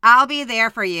I'll Be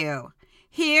There For You.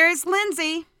 Here's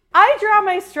Lindsay. I draw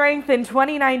my strength in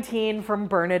 2019 from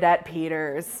Bernadette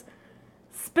Peters.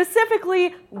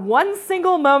 Specifically, one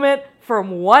single moment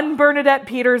from one Bernadette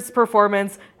Peters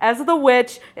performance as the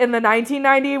witch in the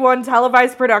 1991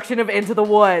 televised production of Into the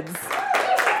Woods.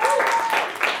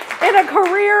 In a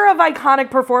career of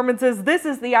iconic performances, this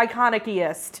is the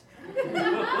iconiciest.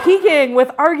 Peaking with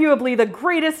arguably the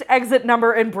greatest exit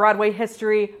number in Broadway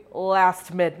history,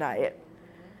 Last Midnight.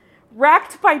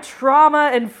 Racked by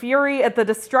trauma and fury at the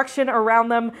destruction around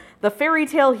them, the fairy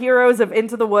tale heroes of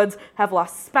Into the Woods have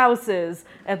lost spouses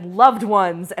and loved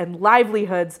ones and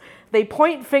livelihoods. They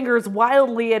point fingers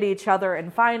wildly at each other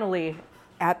and finally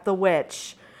at the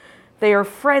witch. They are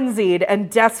frenzied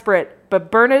and desperate, but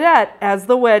Bernadette, as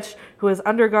the witch, who has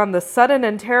undergone the sudden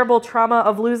and terrible trauma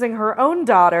of losing her own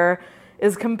daughter,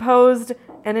 is composed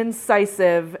and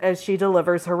incisive as she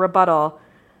delivers her rebuttal.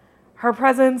 Her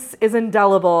presence is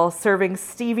indelible, serving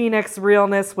Stevie Nicks'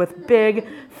 realness with big,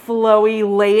 flowy,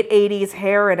 late 80s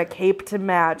hair and a cape to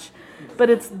match.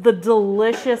 But it's the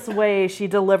delicious way she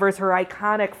delivers her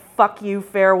iconic fuck you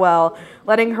farewell,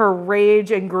 letting her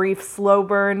rage and grief slow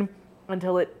burn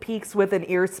until it peaks with an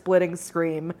ear-splitting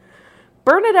scream.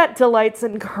 Bernadette delights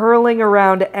in curling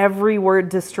around every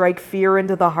word to strike fear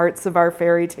into the hearts of our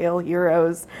fairy tale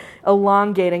heroes,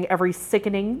 elongating every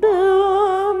sickening boom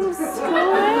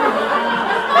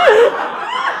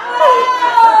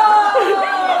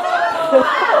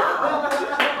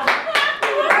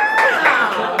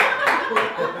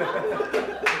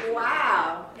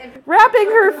Wow. wrapping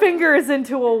her fingers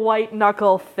into a white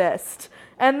knuckle fist.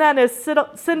 And then as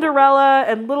Cinderella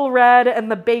and Little Red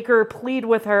and the baker plead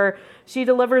with her, she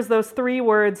delivers those three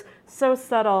words, so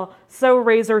subtle, so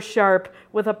razor sharp,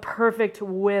 with a perfect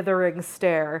withering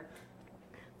stare.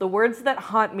 The words that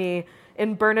haunt me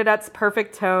in Bernadette's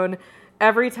perfect tone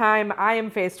every time I am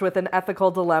faced with an ethical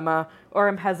dilemma or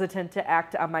am hesitant to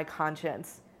act on my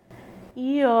conscience.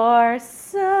 You're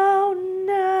so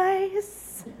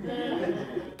nice.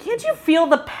 Can't you feel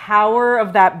the power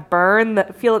of that burn,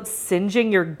 feel it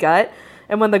singeing your gut?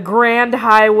 And when the grand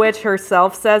high witch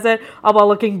herself says it, all while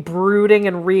looking brooding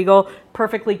and regal,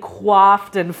 perfectly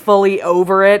coiffed and fully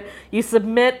over it, you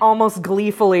submit almost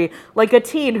gleefully, like a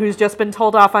teen who's just been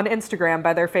told off on Instagram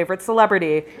by their favorite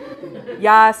celebrity.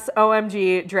 Yas,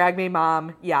 OMG, drag me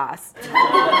mom, yas.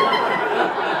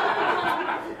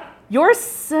 You're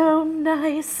so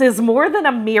nice is more than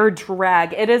a mere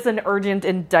drag. It is an urgent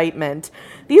indictment.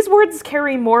 These words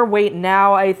carry more weight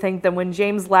now, I think, than when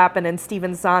James Lappin and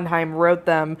Stephen Sondheim wrote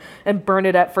them and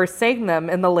Bernadette first sang them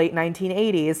in the late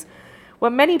 1980s.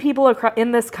 What many people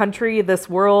in this country, this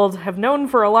world, have known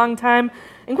for a long time,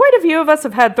 and quite a few of us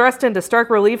have had thrust into stark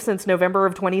relief since November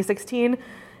of 2016,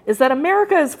 is that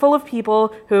America is full of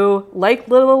people who, like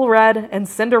Little Red and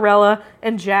Cinderella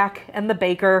and Jack and the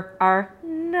baker, are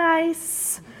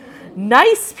nice.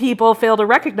 Nice people fail to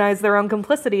recognize their own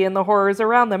complicity in the horrors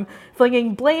around them,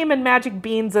 flinging blame and magic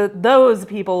beans at those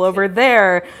people over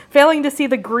there, failing to see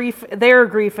their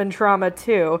grief and trauma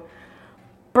too.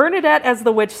 Bernadette as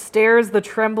the witch stares the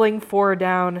trembling four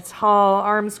down, tall,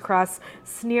 arms crossed,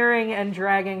 sneering and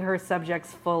dragging her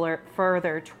subjects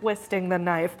further, twisting the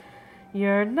knife.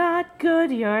 You're not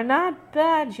good, you're not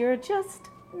bad, you're just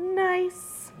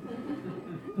nice.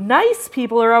 Nice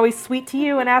people are always sweet to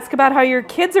you and ask about how your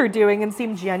kids are doing and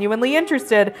seem genuinely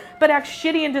interested, but act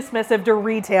shitty and dismissive to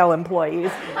retail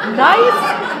employees.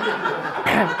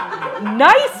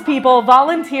 Nice people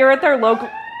volunteer at their local...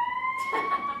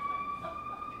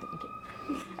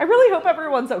 I really hope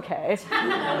everyone's okay.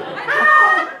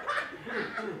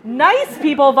 Nice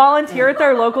people volunteer at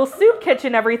their local soup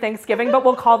kitchen every Thanksgiving, but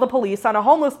will call the police on a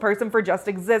homeless person for just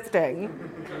existing.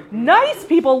 Nice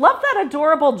people love that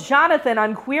adorable Jonathan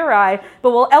on Queer Eye,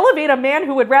 but will elevate a man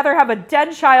who would rather have a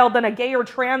dead child than a gay or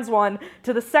trans one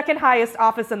to the second highest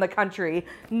office in the country.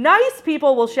 Nice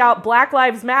people will shout Black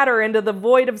Lives Matter into the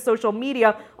void of social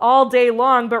media all day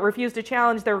long, but refuse to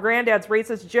challenge their granddad's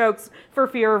racist jokes for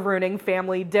fear of ruining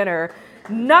family dinner.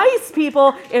 Nice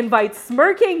people invite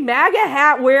smirking, MAGA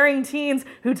hat-wearing teens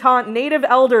who taunt Native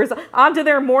elders onto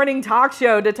their morning talk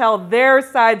show to tell their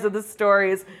sides of the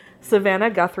stories. Savannah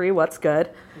Guthrie, what's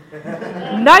good?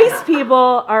 Nice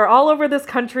people are all over this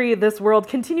country, this world,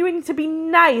 continuing to be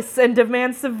nice and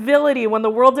demand civility when the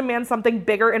world demands something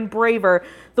bigger and braver.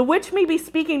 The witch may be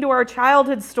speaking to our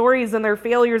childhood stories and their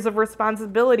failures of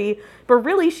responsibility, but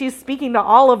really she's speaking to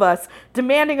all of us,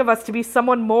 demanding of us to be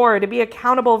someone more, to be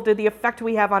accountable to the effect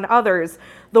we have on others.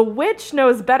 The witch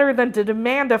knows better than to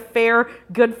demand a fair,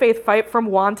 good faith fight from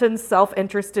wanton,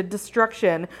 self-interested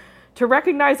destruction. To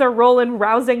recognize our role in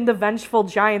rousing the vengeful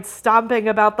giants stomping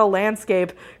about the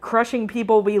landscape, crushing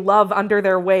people we love under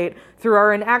their weight through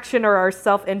our inaction or our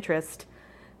self-interest.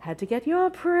 Had to get your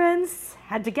prince,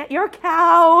 had to get your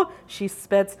cow, she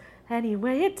spits.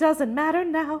 Anyway, it doesn't matter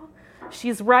now.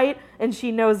 She's right, and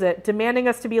she knows it, demanding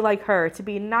us to be like her,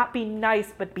 to not be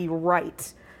nice, but be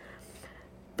right.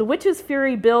 The witch's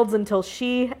fury builds until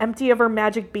she, empty of her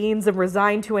magic beans and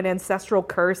resigned to an ancestral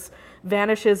curse,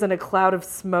 vanishes in a cloud of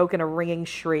smoke and a ringing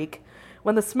shriek.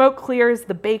 When the smoke clears,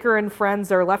 the baker and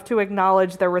friends are left to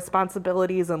acknowledge their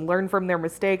responsibilities and learn from their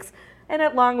mistakes, and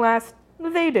at long last,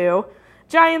 they do.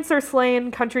 Giants are slain,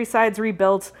 countrysides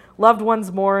rebuilt, loved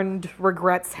ones mourned,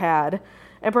 regrets had.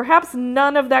 And perhaps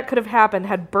none of that could have happened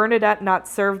had Bernadette not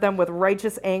served them with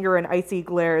righteous anger and icy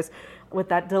glares, with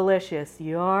that delicious,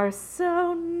 "You're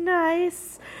so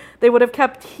nice." They would have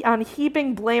kept on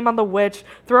heaping blame on the witch,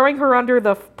 throwing her under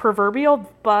the proverbial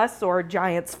bus or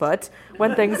giant's foot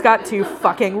when things got too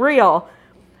fucking real.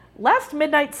 Last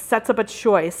Midnight sets up a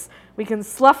choice. We can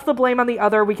slough the blame on the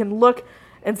other, we can look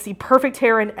and see perfect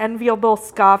hair and enviable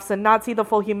scoffs and not see the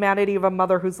full humanity of a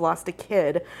mother who's lost a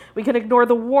kid. We can ignore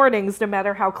the warnings no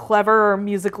matter how clever or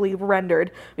musically rendered.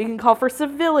 We can call for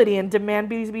civility and demand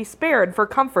be spared for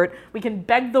comfort. We can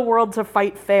beg the world to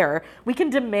fight fair. We can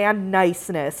demand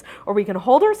niceness. Or we can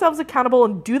hold ourselves accountable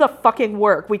and do the fucking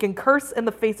work. We can curse in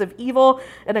the face of evil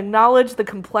and acknowledge the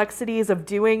complexities of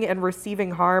doing and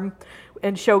receiving harm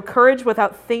and show courage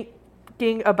without thinking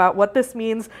about what this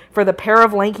means for the pair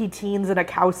of lanky teens in a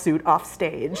cow suit off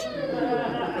stage.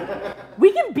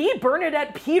 We can be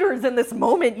Bernadette Peters in this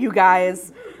moment, you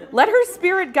guys. Let her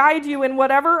spirit guide you in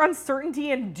whatever uncertainty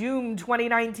and doom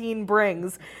 2019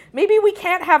 brings. Maybe we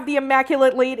can't have the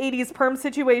immaculate late 80s perm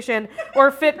situation or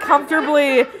fit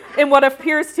comfortably in what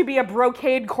appears to be a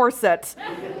brocade corset.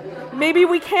 Maybe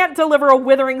we can't deliver a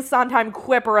withering Sondheim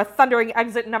quip or a thundering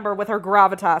exit number with her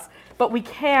gravitas, but we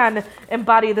can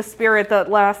embody the spirit that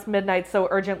Last Midnight so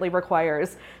urgently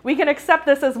requires. We can accept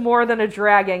this as more than a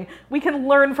dragging. We can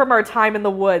learn from our time in the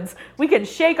woods. We can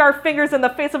shake our fingers in the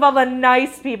face of all the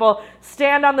nice people,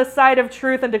 stand on the side of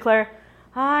truth and declare,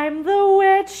 "I'm the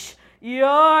witch,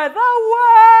 you're the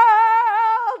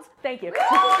world." Thank you.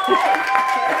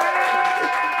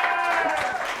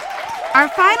 Our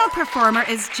final performer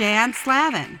is Jan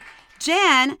Slavin.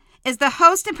 Jan is the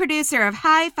host and producer of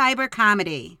High Fiber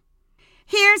Comedy.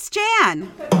 Here's Jan.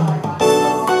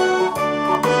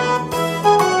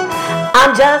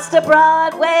 I'm just a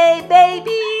Broadway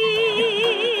baby,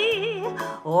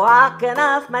 walking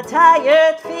off my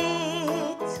tired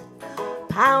feet,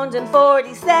 pounding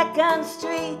 42nd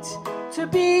Street to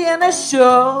be in a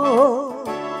show.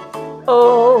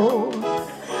 Oh,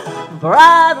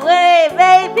 Broadway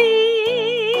baby,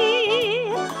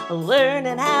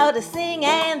 learning how to sing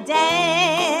and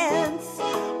dance,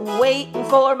 waiting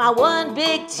for my one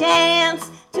big chance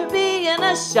to be in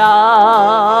a show.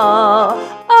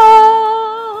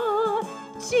 Oh,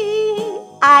 gee,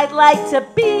 I'd like to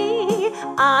be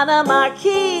on a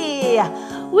marquee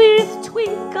with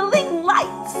twinkling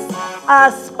lights,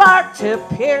 a spark to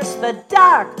pierce the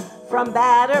dark from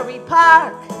Battery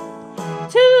Park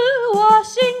to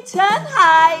Washington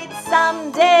Heights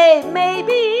someday,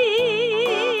 maybe.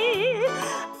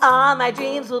 All my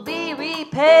dreams will be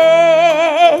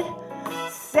repaid.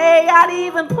 Say I'd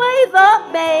even play the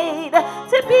maid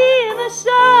to be in a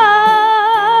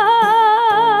show.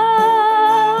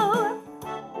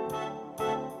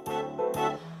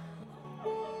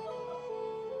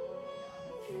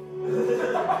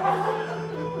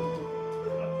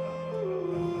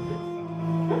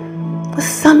 The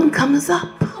sun comes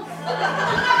up.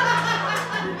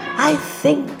 I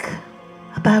think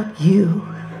about you.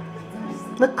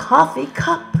 The coffee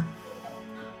cup.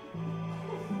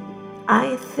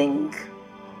 I think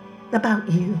about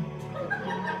you.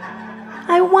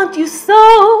 I want you so,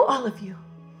 all of you.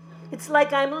 It's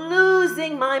like I'm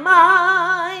losing my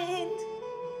mind.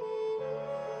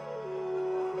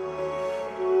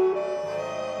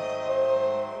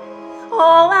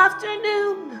 All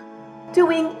afternoon,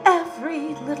 doing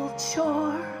every little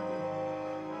chore.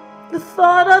 The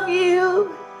thought of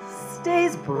you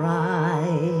stays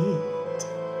bright.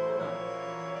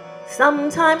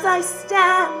 Sometimes I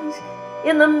stand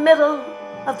in the middle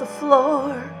of the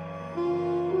floor,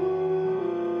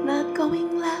 not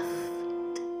going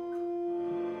left,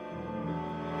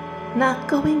 not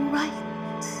going right.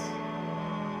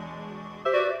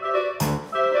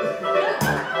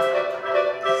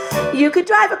 You could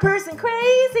drive a person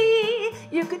crazy,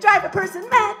 you could drive a person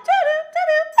mad.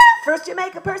 First you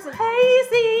make a person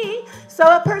hazy, so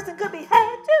a person could be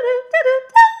had.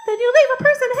 Then you leave a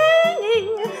person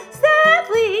hanging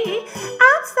sadly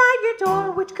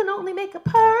only make a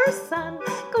person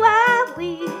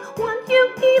gladly want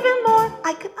you even more.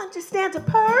 I could understand a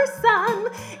person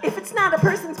if it's not a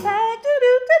person's bag.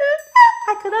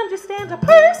 I could understand a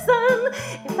person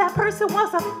if that person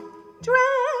was a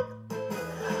drag.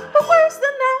 But worse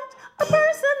than that, a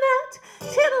person that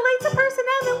titillates a person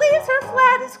and then leaves her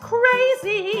flat is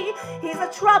crazy. He's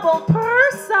a troubled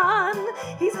person.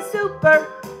 He's a super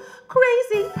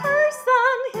crazy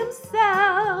person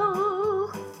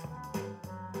himself.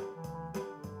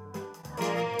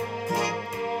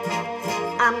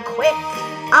 I'm quick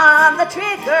on the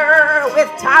trigger with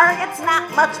targets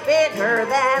not much bigger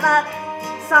than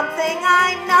something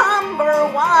I'm number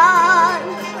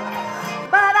one.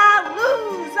 But I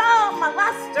lose all my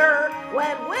luster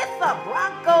when with a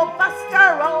Bronco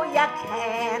Buster. Oh, you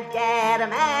can't get a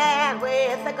man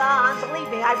with a gun. Believe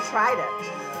me, I've tried it.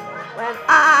 When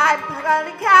I'm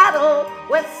hunting cattle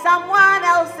with someone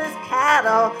else's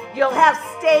cattle, you'll have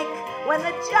steak when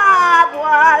the job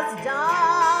was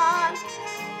done.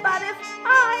 But if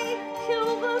I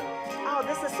kill the... Oh,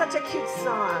 this is such a cute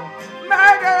song.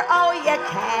 Murder, oh, you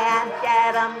can't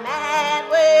get a man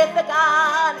with a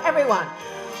gun. Everyone.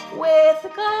 With a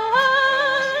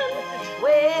gun,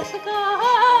 with a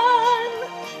gun.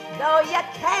 No, you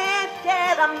can't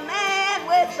get a man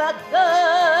with a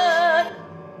gun.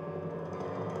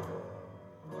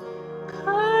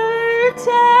 Curtain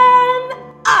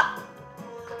up.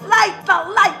 Light the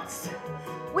lights.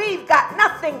 We've got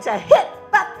nothing to hit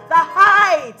but the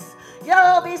heights.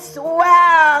 You'll be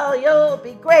swell, you'll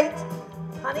be great.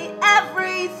 Honey,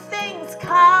 everything's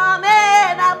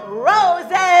coming up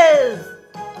roses.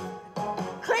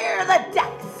 Clear the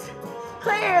decks,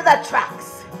 clear the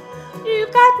tracks.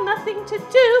 You've got nothing to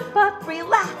do but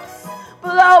relax.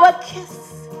 Blow a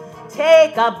kiss,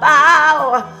 take a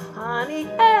bow. Honey,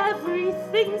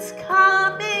 everything's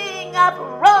coming up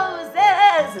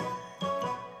roses.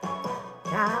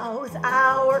 Now's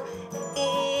our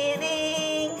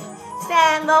inning.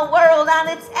 Stand the world on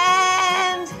its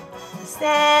end.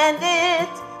 Stand it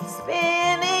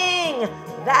spinning.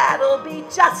 That'll be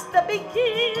just the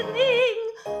beginning.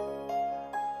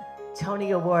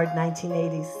 Tony Award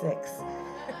 1986.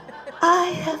 I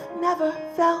have never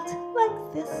felt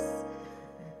like this.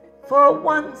 For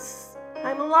once,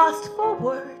 I'm lost for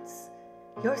words.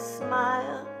 Your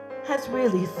smile has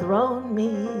really thrown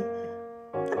me.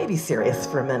 Let me be serious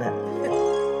for a minute.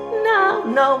 Now,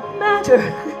 no matter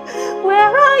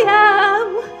where I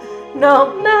am,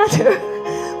 no matter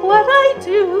what I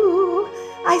do,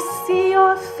 I see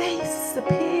your face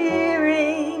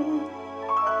appearing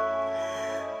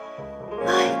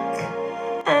like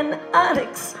an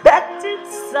unexpected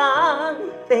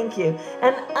song. Thank you.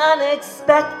 An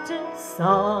unexpected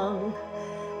song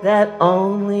that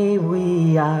only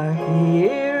we are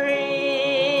hearing.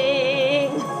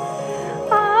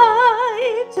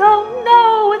 I don't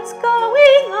know what's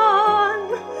going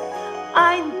on.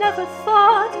 I never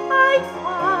thought I'd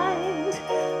find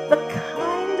the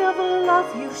kind of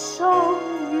love you show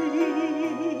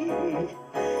me.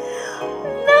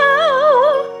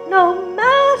 Now, no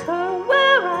matter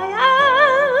where I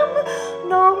am,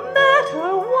 no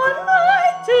matter what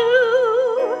I do,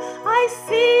 I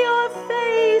see your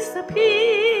face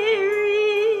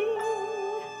appearing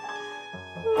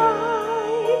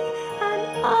like an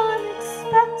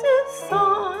unexpected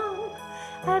song,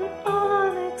 an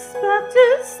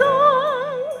unexpected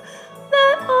song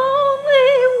that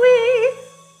only we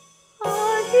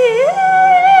are hearing.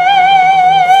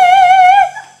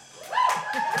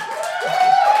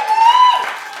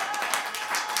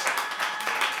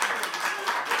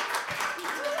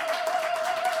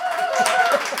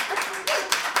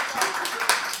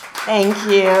 Thank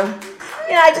you.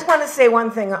 I just want to say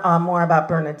one thing more about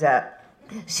Bernadette.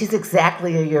 She's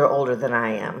exactly a year older than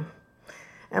I am.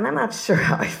 And I'm not sure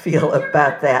how I feel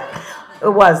about that. It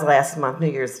was last month, New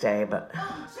Year's Day, but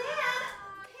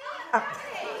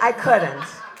I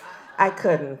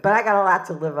couldn't. But I got a lot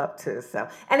to live up to. So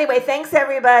anyway, thanks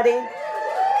everybody.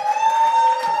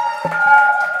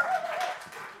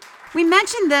 We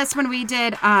mentioned this when we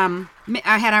did, I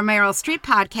had our Meryl Streep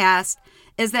podcast,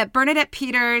 is that Bernadette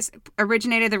Peters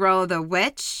originated the role of the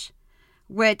witch,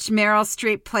 which Meryl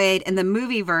Streep played in the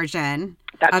movie version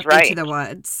of Into the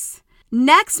Woods.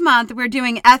 Next month, we're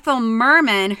doing Ethel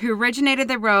Merman, who originated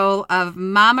the role of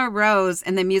Mama Rose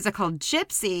in the musical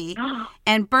Gypsy,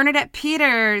 and Bernadette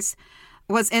Peters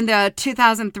was in the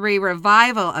 2003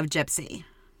 revival of Gypsy.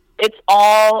 It's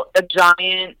all a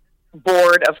giant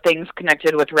board of things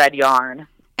connected with red yarn.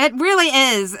 It really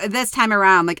is this time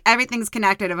around. Like, everything's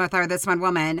connected with our This One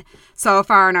Woman so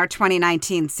far in our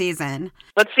 2019 season.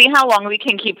 Let's see how long we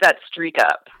can keep that streak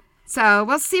up. So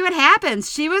we'll see what happens.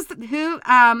 She was who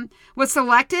was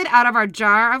selected out of our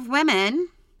jar of women,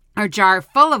 our jar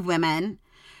full of women,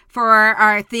 for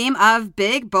our theme of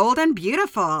big, bold, and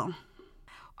beautiful.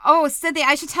 Oh, Cynthia,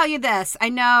 I should tell you this. I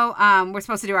know we're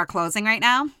supposed to do our closing right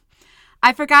now.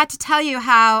 I forgot to tell you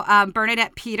how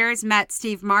Bernadette Peters met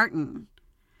Steve Martin.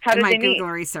 How did in my they meet?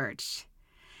 Google research.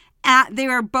 They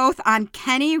were both on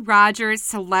Kenny Rogers'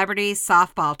 celebrity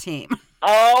softball team.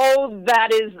 Oh,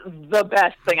 that is the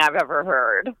best thing I've ever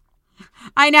heard.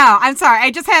 I know. I'm sorry.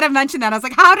 I just had to mention that. I was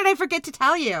like, how did I forget to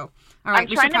tell you? All right,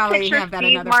 I'm trying to picture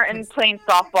Steve Martin playing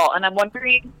softball, and I'm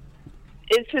wondering,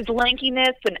 is his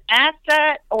lankiness an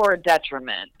asset or a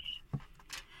detriment?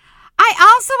 I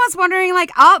also was wondering, like,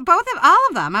 all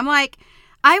of them. I'm like,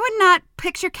 I would not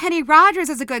picture Kenny Rogers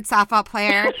as a good softball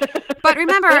player. But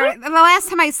remember, the last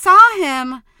time I saw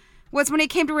him was when he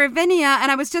came to Ravinia,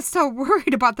 and I was just so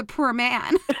worried about the poor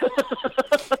man.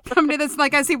 Coming to this,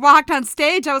 like, as he walked on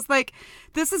stage, I was like,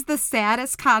 this is the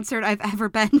saddest concert I've ever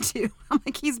been to. I'm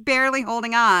like, he's barely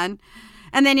holding on.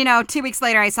 And then, 2 weeks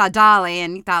later, I saw Dolly,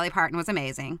 and Dolly Parton was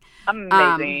amazing.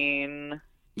 Amazing.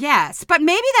 Yes, but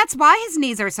maybe that's why his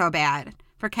knees are so bad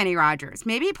for Kenny Rogers.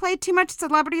 Maybe he played too much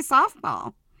celebrity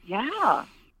softball. Yeah.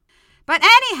 But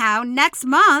anyhow, next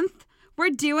month, we're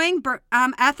doing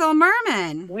Ethel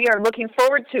Merman. We are looking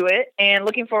forward to it and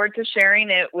looking forward to sharing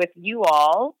it with you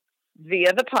all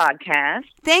via the podcast.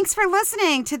 Thanks for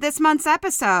listening to this month's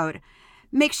episode.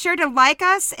 Make sure to like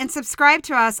us and subscribe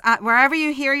to us wherever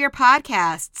you hear your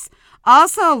podcasts.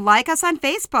 Also, like us on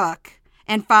Facebook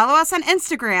and follow us on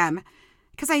Instagram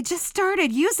because I just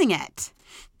started using it.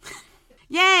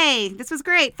 Yay! This was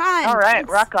great. Fun. All right.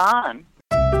 Thanks. Rock on.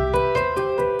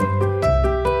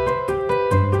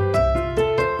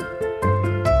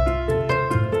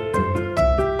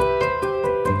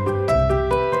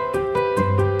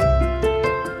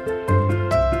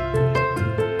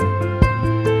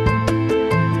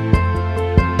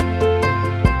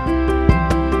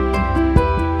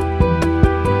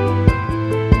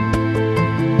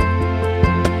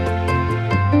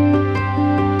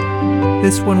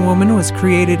 This One Woman was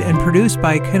created and produced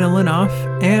by Kenna Linoff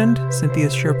and Cynthia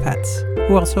Sherpetz,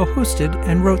 who also hosted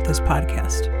and wrote this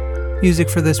podcast. Music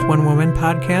for This One Woman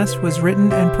podcast was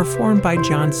written and performed by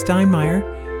John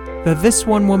Steinmeier. The This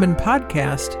One Woman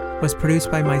podcast was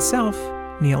produced by myself,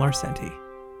 Neil Arcenti.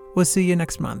 We'll see you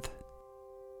next month.